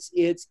really, it's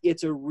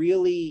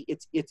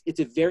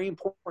a very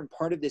important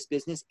part of this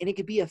business, and it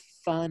could be a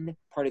fun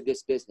part of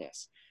this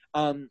business.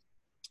 When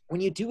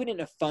you do it in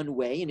a fun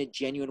way, in a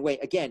genuine way,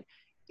 again,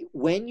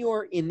 when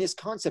you're in this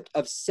concept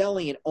of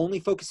selling and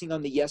only focusing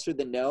on the yes or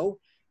the no,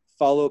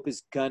 follow-up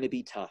is going to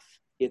be tough.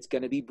 It's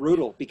going to be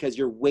brutal because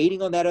you're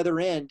waiting on that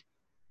other end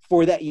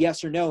for that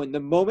yes or no. And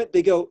the moment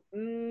they go,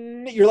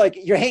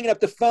 you're hanging up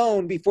the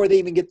phone before they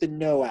even get the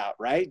no out,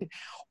 right?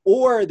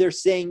 Or they're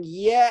saying,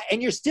 yeah,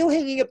 and you're still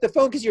hanging up the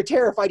phone because you're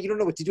terrified. You don't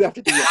know what to do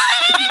after the yes.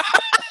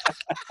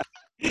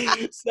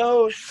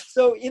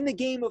 So in the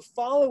game of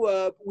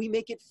follow-up, we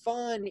make it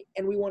fun,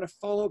 and we want to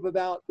follow up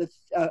about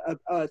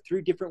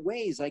through different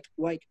ways. Like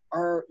what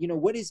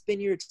has been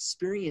your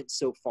experience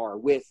so far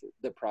with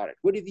the product?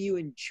 What have you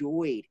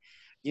enjoyed?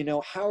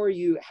 How are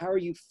you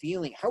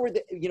feeling?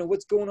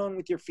 What's going on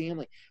with your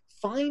family?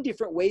 Find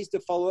different ways to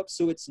follow up.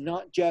 So it's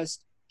not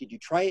just, did you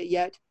try it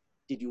yet?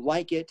 Did you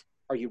like it?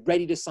 Are you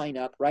ready to sign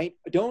up? Right?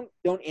 Don't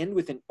end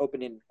with an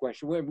open-ended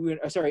question.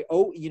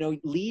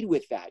 Lead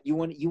with that. You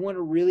want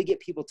to really get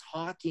people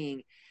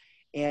talking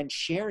and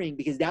sharing,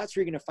 because that's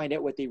where you're going to find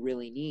out what they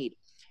really need.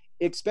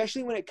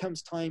 Especially when it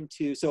comes time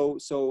to, so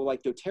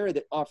like doTERRA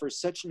that offers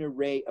such an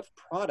array of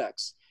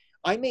products.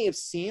 I may have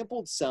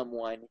sampled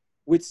someone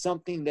with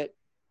something that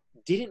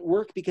didn't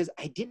work because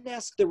I didn't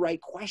ask the right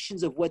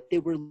questions of what they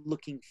were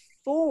looking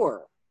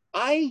for.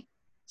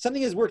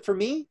 Something has worked for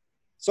me,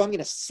 so I'm going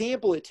to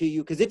sample it to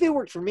you, because if it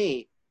worked for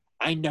me,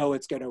 I know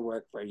it's going to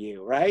work for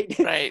you, right?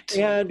 Right.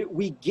 And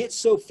we get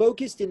so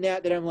focused in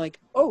that I'm like,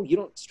 oh, you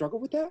don't struggle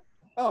with that?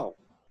 Oh,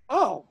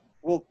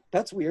 well,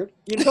 that's weird.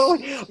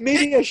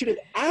 Maybe I should have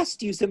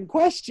asked you some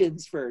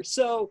questions first.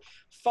 So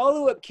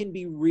follow-up can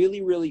be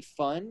really, really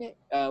fun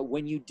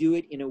when you do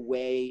it in a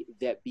way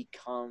that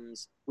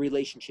becomes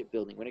relationship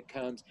building, when it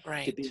comes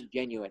to being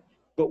genuine.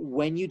 But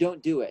when you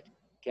don't do it,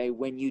 okay,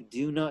 when you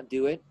do not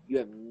do it, you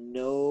have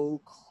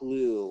no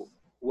clue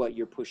what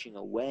you're pushing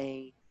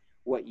away,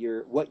 what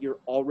you're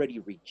already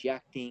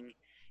rejecting.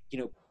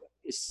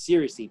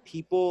 Seriously,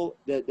 people,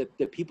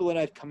 the people that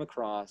I've come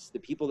across, the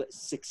people that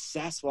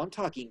successful, I'm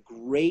talking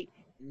great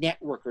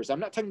networkers. I'm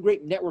not talking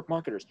great network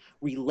marketers,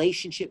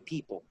 relationship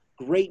people,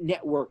 great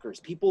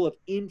networkers, people of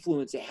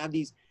influence that have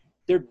these,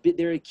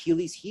 their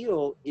Achilles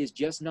heel is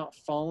just not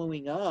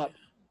following up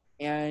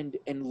and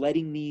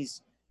letting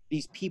these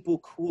people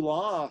cool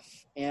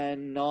off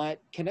and not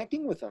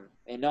connecting with them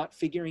and not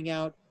figuring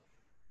out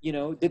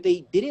that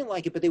they didn't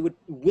like it, but they were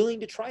willing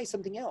to try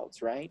something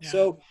else, right? Yeah.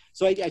 So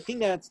I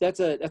think that's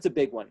a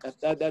big one.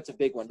 That's a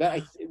big one.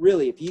 But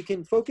really, if you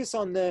can focus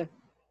on the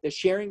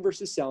sharing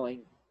versus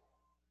selling,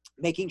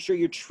 making sure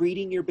you're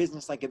treating your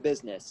business like a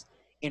business,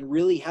 and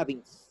really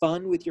having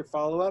fun with your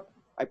follow-up,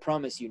 I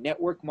promise you,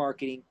 network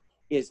marketing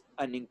is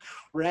an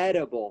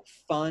incredible,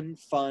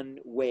 fun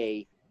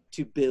way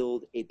to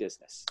build a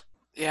business.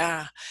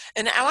 Yeah.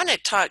 And I want to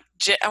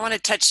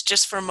touch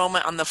just for a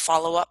moment on the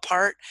follow-up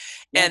part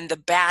and the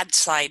bad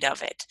side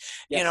of it.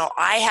 Yes.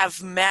 I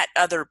have met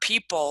other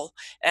people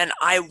and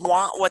I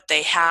want what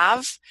they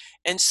have.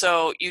 And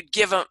so you'd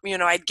give them,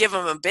 I'd give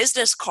them a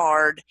business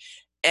card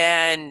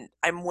and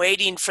I'm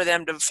waiting for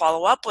them to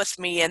follow up with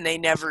me and they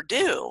never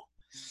do.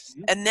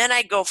 Mm-hmm. And then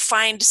I go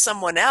find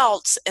someone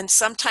else, and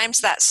sometimes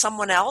that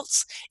someone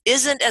else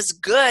isn't as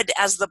good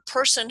as the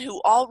person who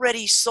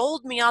already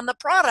sold me on the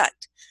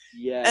product.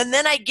 Yes. And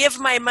then I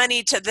give my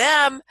money to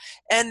them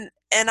and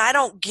I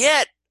don't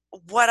get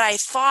what I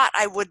thought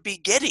I would be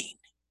getting.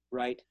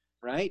 Right.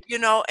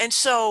 And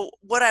so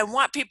what I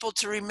want people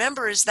to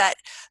remember is that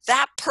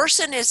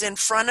person is in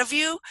front of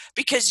you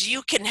because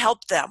you can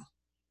help them.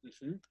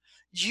 Mm-hmm.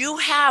 You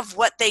have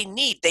what they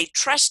need. They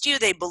trust you.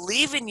 They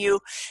believe in you.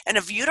 And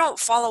if you don't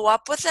follow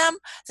up with them,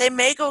 they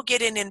may go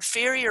get an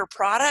inferior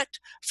product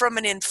from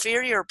an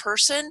inferior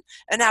person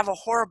and have a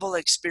horrible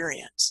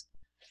experience.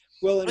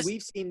 Well, and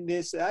we've seen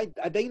this. I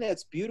think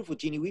that's beautiful,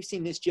 Jeannie. We've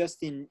seen this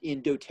just in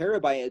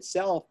doTERRA by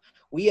itself.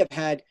 We have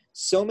had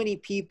so many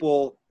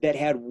people that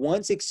had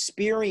once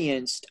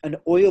experienced an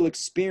oil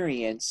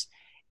experience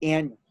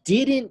and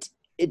they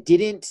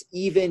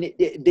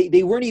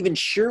weren't even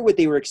sure what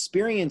they were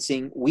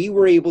experiencing. We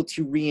were able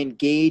to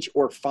re-engage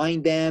or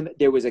find them.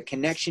 There was a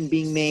connection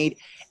being made.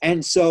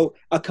 And so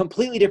a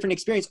completely different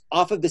experience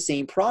off of the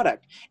same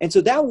product. And so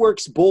that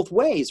works both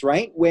ways,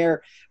 right?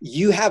 Where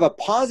you have a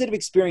positive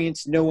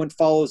experience, no one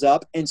follows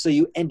up. And so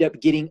you end up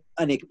getting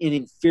an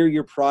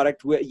inferior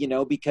product,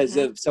 because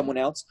of someone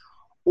else,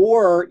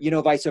 or,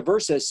 vice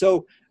versa.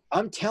 So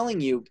I'm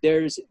telling you,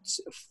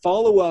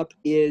 follow-up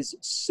is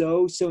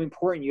so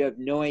important. You have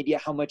no idea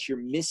how much you're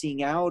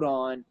missing out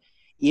on.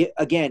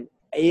 Again,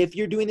 if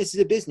you're doing this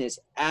as a business,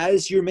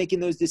 as you're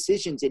making those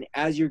decisions and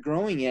as you're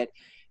growing it,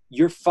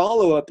 your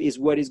follow-up is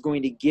what is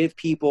going to give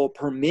people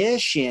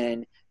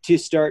permission to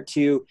start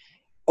to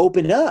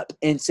open up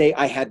and say,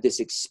 I had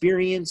this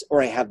experience,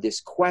 or I have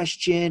this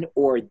question,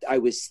 or I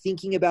was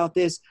thinking about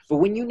this. But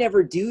when you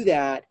never do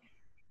that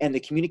and the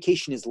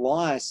communication is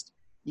lost,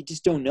 you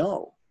just don't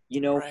know.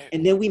 Right.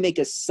 And then we make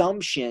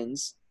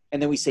assumptions,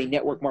 and then we say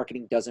network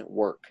marketing doesn't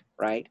work,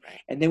 right?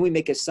 And then we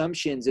make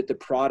assumptions that the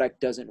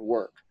product doesn't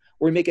work.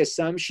 Or we make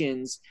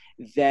assumptions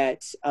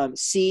that,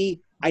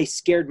 I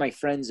scared my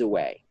friends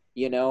away,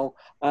 and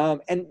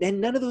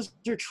none of those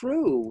are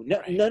true.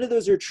 None of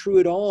those are true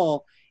at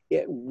all.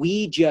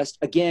 We just,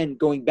 again,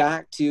 going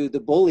back to the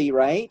bully,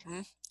 right?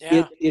 Mm-hmm.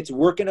 Yeah. It's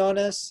working on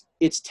us.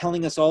 It's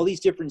telling us all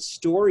these different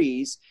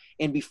stories.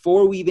 And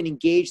before we even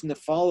engage in the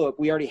follow-up,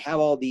 we already have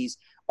all these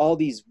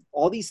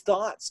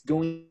thoughts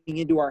going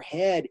into our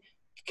head,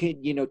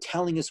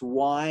 telling us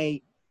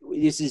why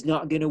this is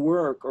not going to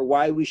work or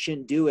why we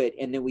shouldn't do it.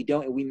 And then we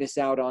don't, and we miss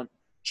out on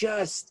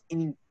just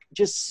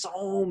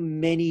so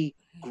many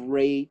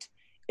great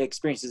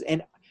experiences.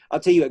 And I'll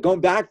tell you,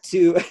 going back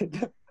to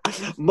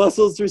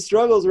muscles through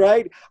struggles,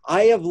 right?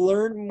 I have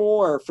learned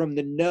more from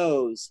the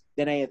no's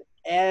than I have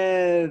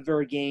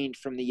ever gained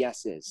from the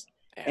yeses.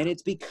 Yeah. And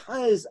it's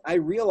because I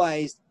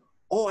realized,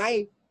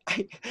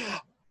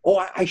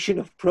 oh, I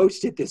shouldn't have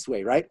approached it this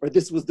way, right? Or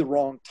this was the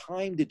wrong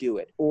time to do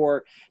it.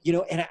 Or,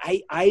 and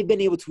I've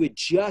been able to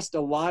adjust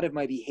a lot of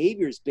my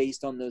behaviors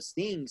based on those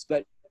things.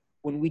 But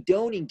when we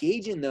don't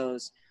engage in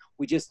those,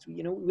 we just,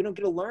 we don't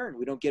get to learn.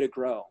 We don't get to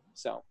grow.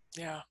 So.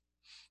 Yeah.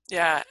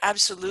 Yeah,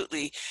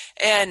 absolutely.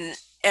 And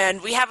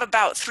we have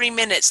about 3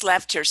 minutes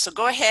left here. So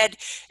go ahead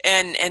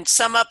and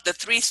sum up the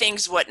 3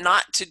 things what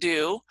not to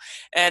do.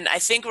 And I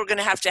think we're going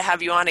to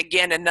have you on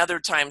again another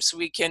time so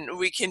we can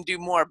do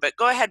more. But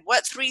go ahead.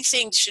 What 3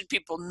 things should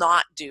people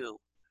not do?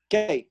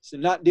 Okay, so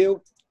not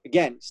do.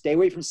 Again, stay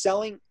away from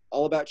selling.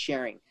 All about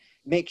sharing.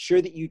 Make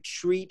sure that you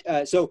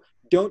so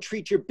don't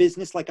treat your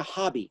business like a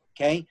hobby.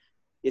 Okay,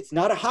 it's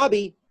not a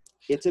hobby.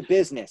 It's a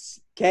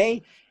business.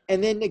 Okay.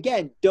 And then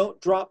again,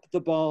 don't drop the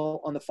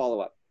ball on the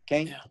follow-up.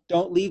 Okay. Yeah.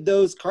 Don't leave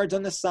those cards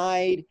on the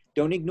side.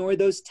 Don't ignore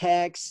those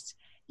texts.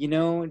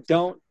 Don't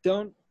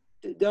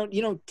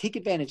take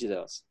advantage of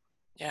those.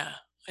 Yeah.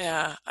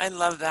 Yeah. I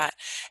love that.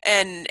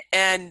 And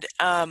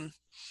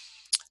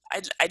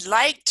I'd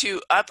like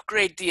to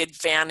upgrade the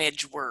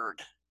advantage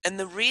word. And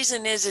the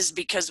reason is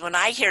because when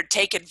I hear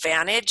take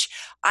advantage,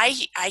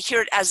 I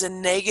hear it as a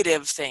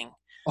negative thing.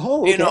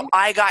 Oh, okay.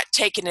 I got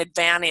taken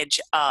advantage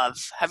of.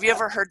 Have you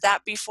ever heard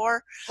that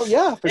before? Oh,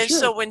 yeah, for sure. And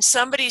so when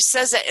somebody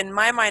says it, in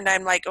my mind,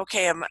 I'm like,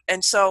 okay.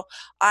 And so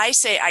I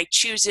say I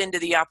choose into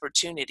the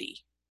opportunity.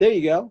 There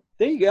you go.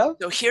 There you go.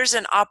 So here's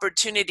an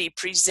opportunity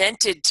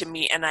presented to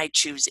me, and I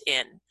choose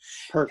in.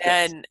 Perfect.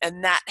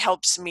 And that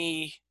helps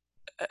me,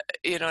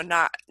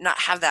 not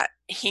have that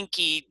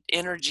hinky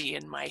energy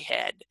in my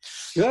head.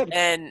 Good.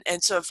 And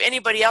so if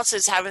anybody else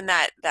is having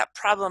that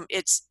problem,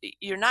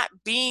 you're not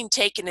being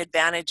taken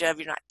advantage of.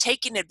 You're not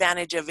taking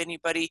advantage of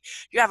anybody.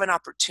 You have an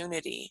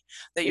opportunity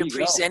that you're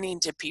presenting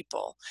to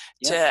people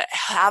to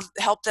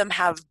help them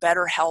have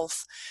better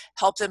health,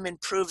 help them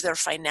improve their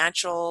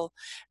financial,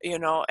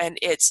 and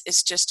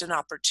it's just an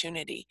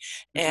opportunity.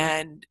 Mm-hmm.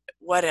 And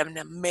what an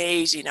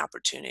amazing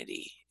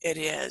opportunity it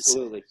is.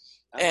 Absolutely.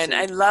 And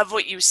I love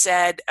what you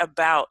said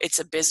about it's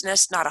a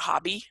business, not a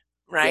hobby,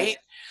 right?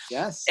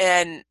 Yes.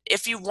 And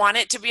if you want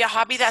it to be a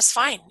hobby, that's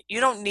fine.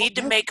 You don't need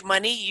to make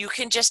money. You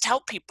can just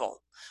help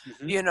people.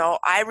 Mm-hmm.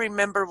 I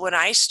remember when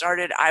I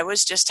started, I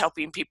was just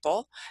helping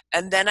people.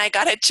 And then I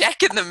got a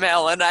check in the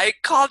mail and I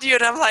called you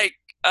and I'm like,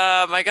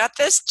 I got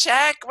this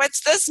check.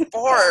 What's this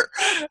for?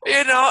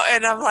 And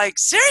I'm like,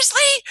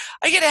 seriously?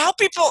 I get to help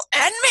people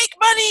and make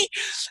money.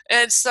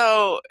 And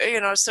so,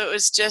 so it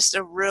was just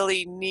a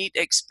really neat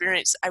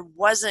experience. I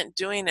wasn't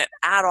doing it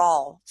at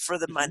all for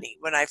the money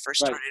when I first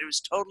started. It was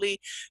totally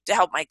to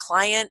help my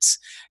clients,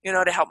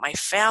 to help my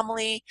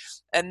family.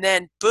 And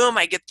then boom,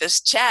 I get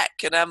this check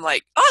and I'm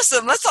like,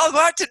 awesome, let's all go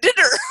out to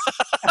dinner.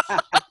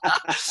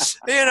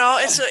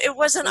 And so it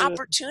was an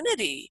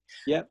opportunity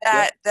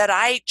that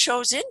I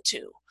chose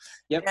into.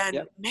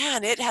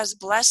 Man, it has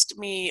blessed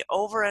me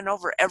over and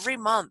over. Every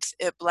month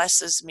it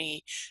blesses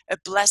me.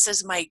 It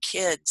blesses my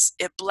kids.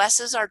 It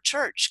blesses our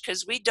church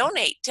because we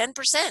donate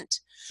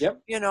 10%.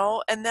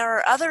 And there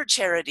are other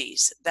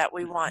charities that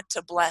we want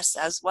to bless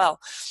as well.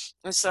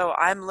 And so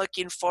I'm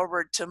looking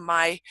forward to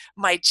my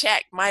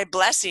check, my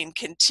blessing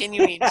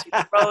continuing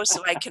to grow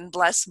so I can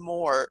bless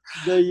more.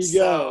 There you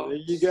go. There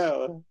you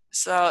go.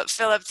 So,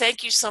 Phillip,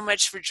 thank you so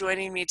much for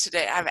joining me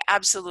today. I've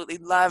absolutely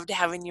loved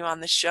having you on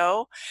the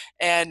show,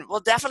 and we'll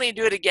definitely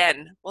do it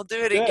again. We'll do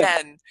it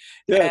again.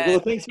 Good. Well,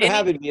 thanks for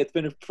having me. It's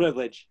been a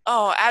privilege.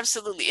 Oh,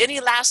 absolutely. Any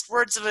last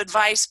words of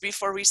advice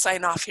before we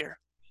sign off here?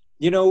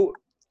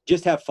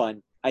 Just have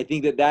fun. I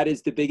think that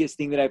is the biggest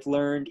thing that I've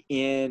learned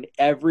in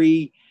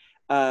every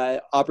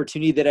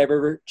opportunity that I've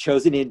ever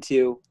chosen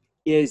into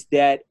is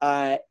that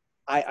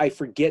I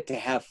forget to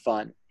have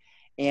fun.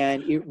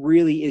 And it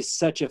really is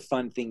such a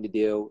fun thing to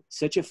do,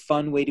 such a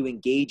fun way to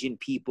engage in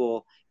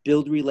people,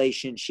 build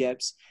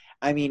relationships.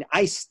 I mean,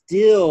 I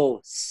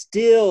still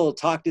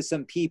talk to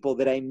some people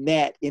that I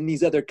met in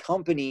these other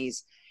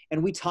companies,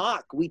 and we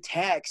talk, we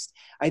text.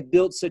 I've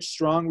built such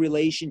strong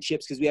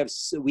relationships because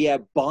we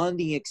have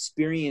bonding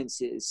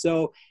experiences.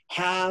 So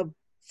have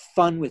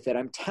fun with it.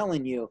 I'm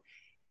telling you,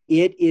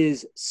 it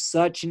is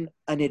such an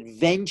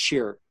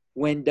adventure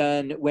when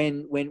done,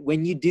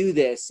 when you do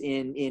this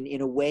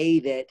in a way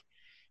that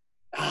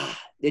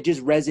it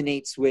just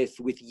resonates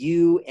with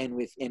you and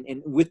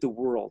with the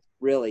world,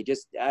 really,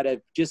 just out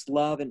of just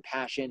love and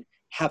passion.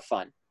 Have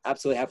fun.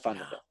 Absolutely have fun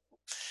with it.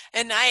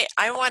 And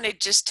I want to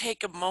just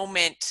take a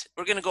moment.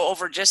 We're going to go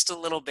over just a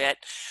little bit,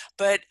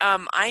 but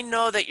I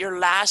know that your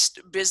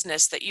last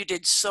business that you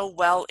did so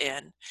well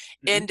in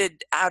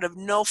ended out of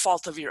no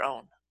fault of your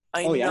own.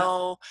 I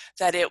know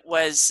that it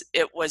was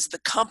the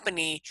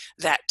company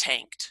that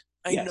tanked.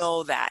 I Yes.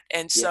 know that.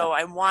 And Yeah. so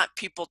I want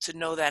people to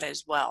know that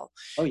as well.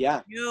 Oh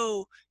yeah.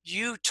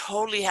 You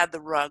totally had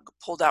the rug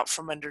pulled out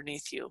from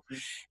underneath you.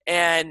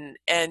 Mhm.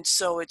 And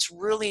so it's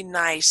really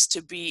nice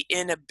to be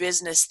in a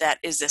business that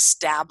is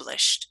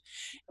established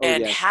Oh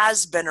and yes.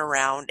 has been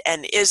around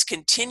and is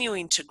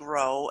continuing to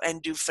grow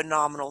and do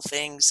phenomenal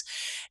things.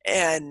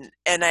 And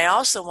I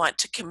also want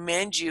to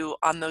commend you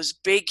on those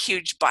big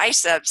huge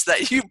biceps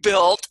that you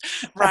built,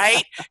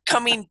 right?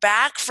 Coming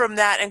back from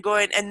that and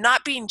going and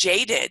not being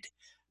jaded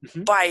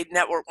Mhm. by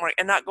network marketing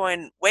and not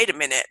going, wait a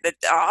minute, that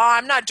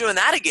I'm not doing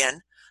that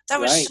again. That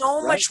was Right.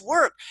 so Right. much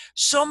work,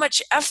 so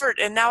much effort,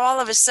 and now all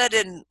of a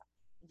sudden,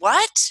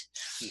 what?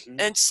 Mhm.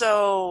 And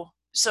so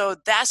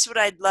that's what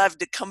I'd love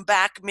to come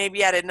back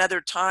maybe at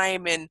another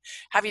time and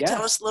have you Yeah.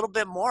 tell us a little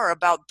bit more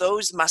about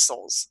those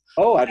muscles,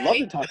 Oh, I'd love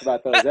right? to talk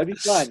about those. That'd be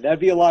fun. That'd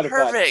be a lot of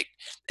fun. Perfect.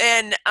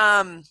 And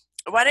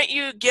why don't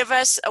you give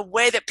us a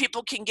way that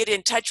people can get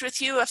in touch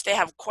with you if they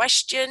have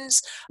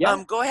questions?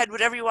 Yeah. Go ahead,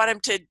 whatever you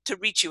want them to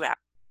reach you at.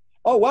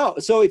 Oh, wow.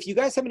 So if you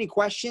guys have any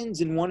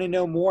questions and want to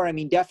know more, I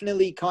mean,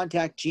 definitely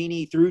contact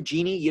Jeannie through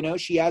Jeannie. You know,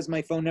 she has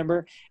my phone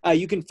number.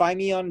 You can find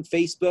me on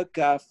Facebook,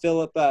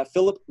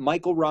 Phillip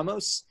Michael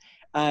Ramos.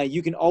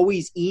 You can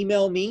always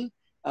email me,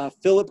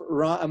 Phillip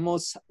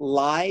Ramos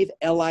Live,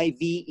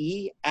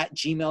 LIVE at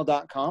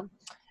gmail.com.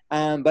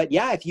 But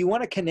yeah, if you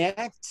want to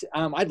connect,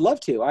 I'd love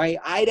to.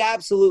 I'd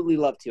absolutely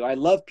love to. I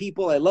love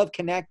people. I love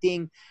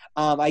connecting.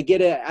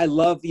 I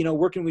love, you know,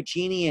 working with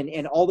Jeannie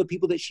and all the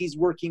people that she's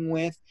working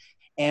with.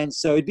 And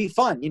so it'd be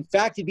fun. In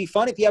fact, it'd be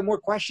fun if you have more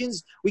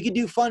questions. We could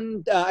do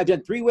fun. I've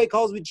done 3-way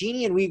calls with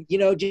Jeannie, and we, you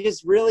know,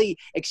 just really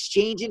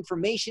exchange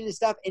information and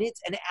stuff. And it's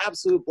an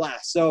absolute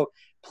blast. So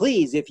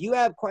please, if you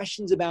have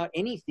questions about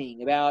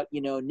anything, about,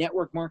 you know,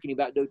 network marketing,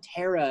 about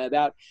doTERRA,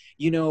 about,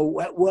 you know,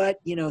 what,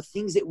 you know,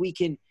 things that we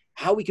can,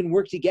 how we can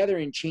work together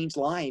and change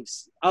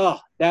lives. Oh,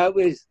 that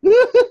was,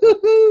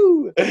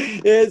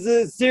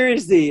 it's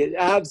seriously an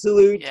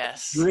absolute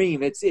Yes.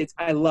 dream.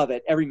 I love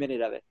it. Every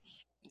minute of it.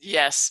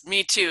 Yes,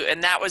 me too.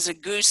 And that was a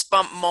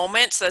goosebump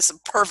moment. So that's a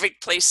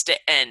perfect place to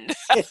end.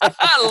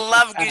 I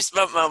love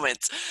goosebump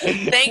moments.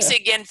 Thanks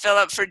again,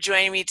 Phillip, for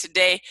joining me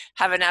today.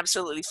 Have an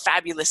absolutely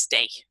fabulous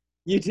day.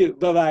 You too.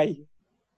 Bye-bye.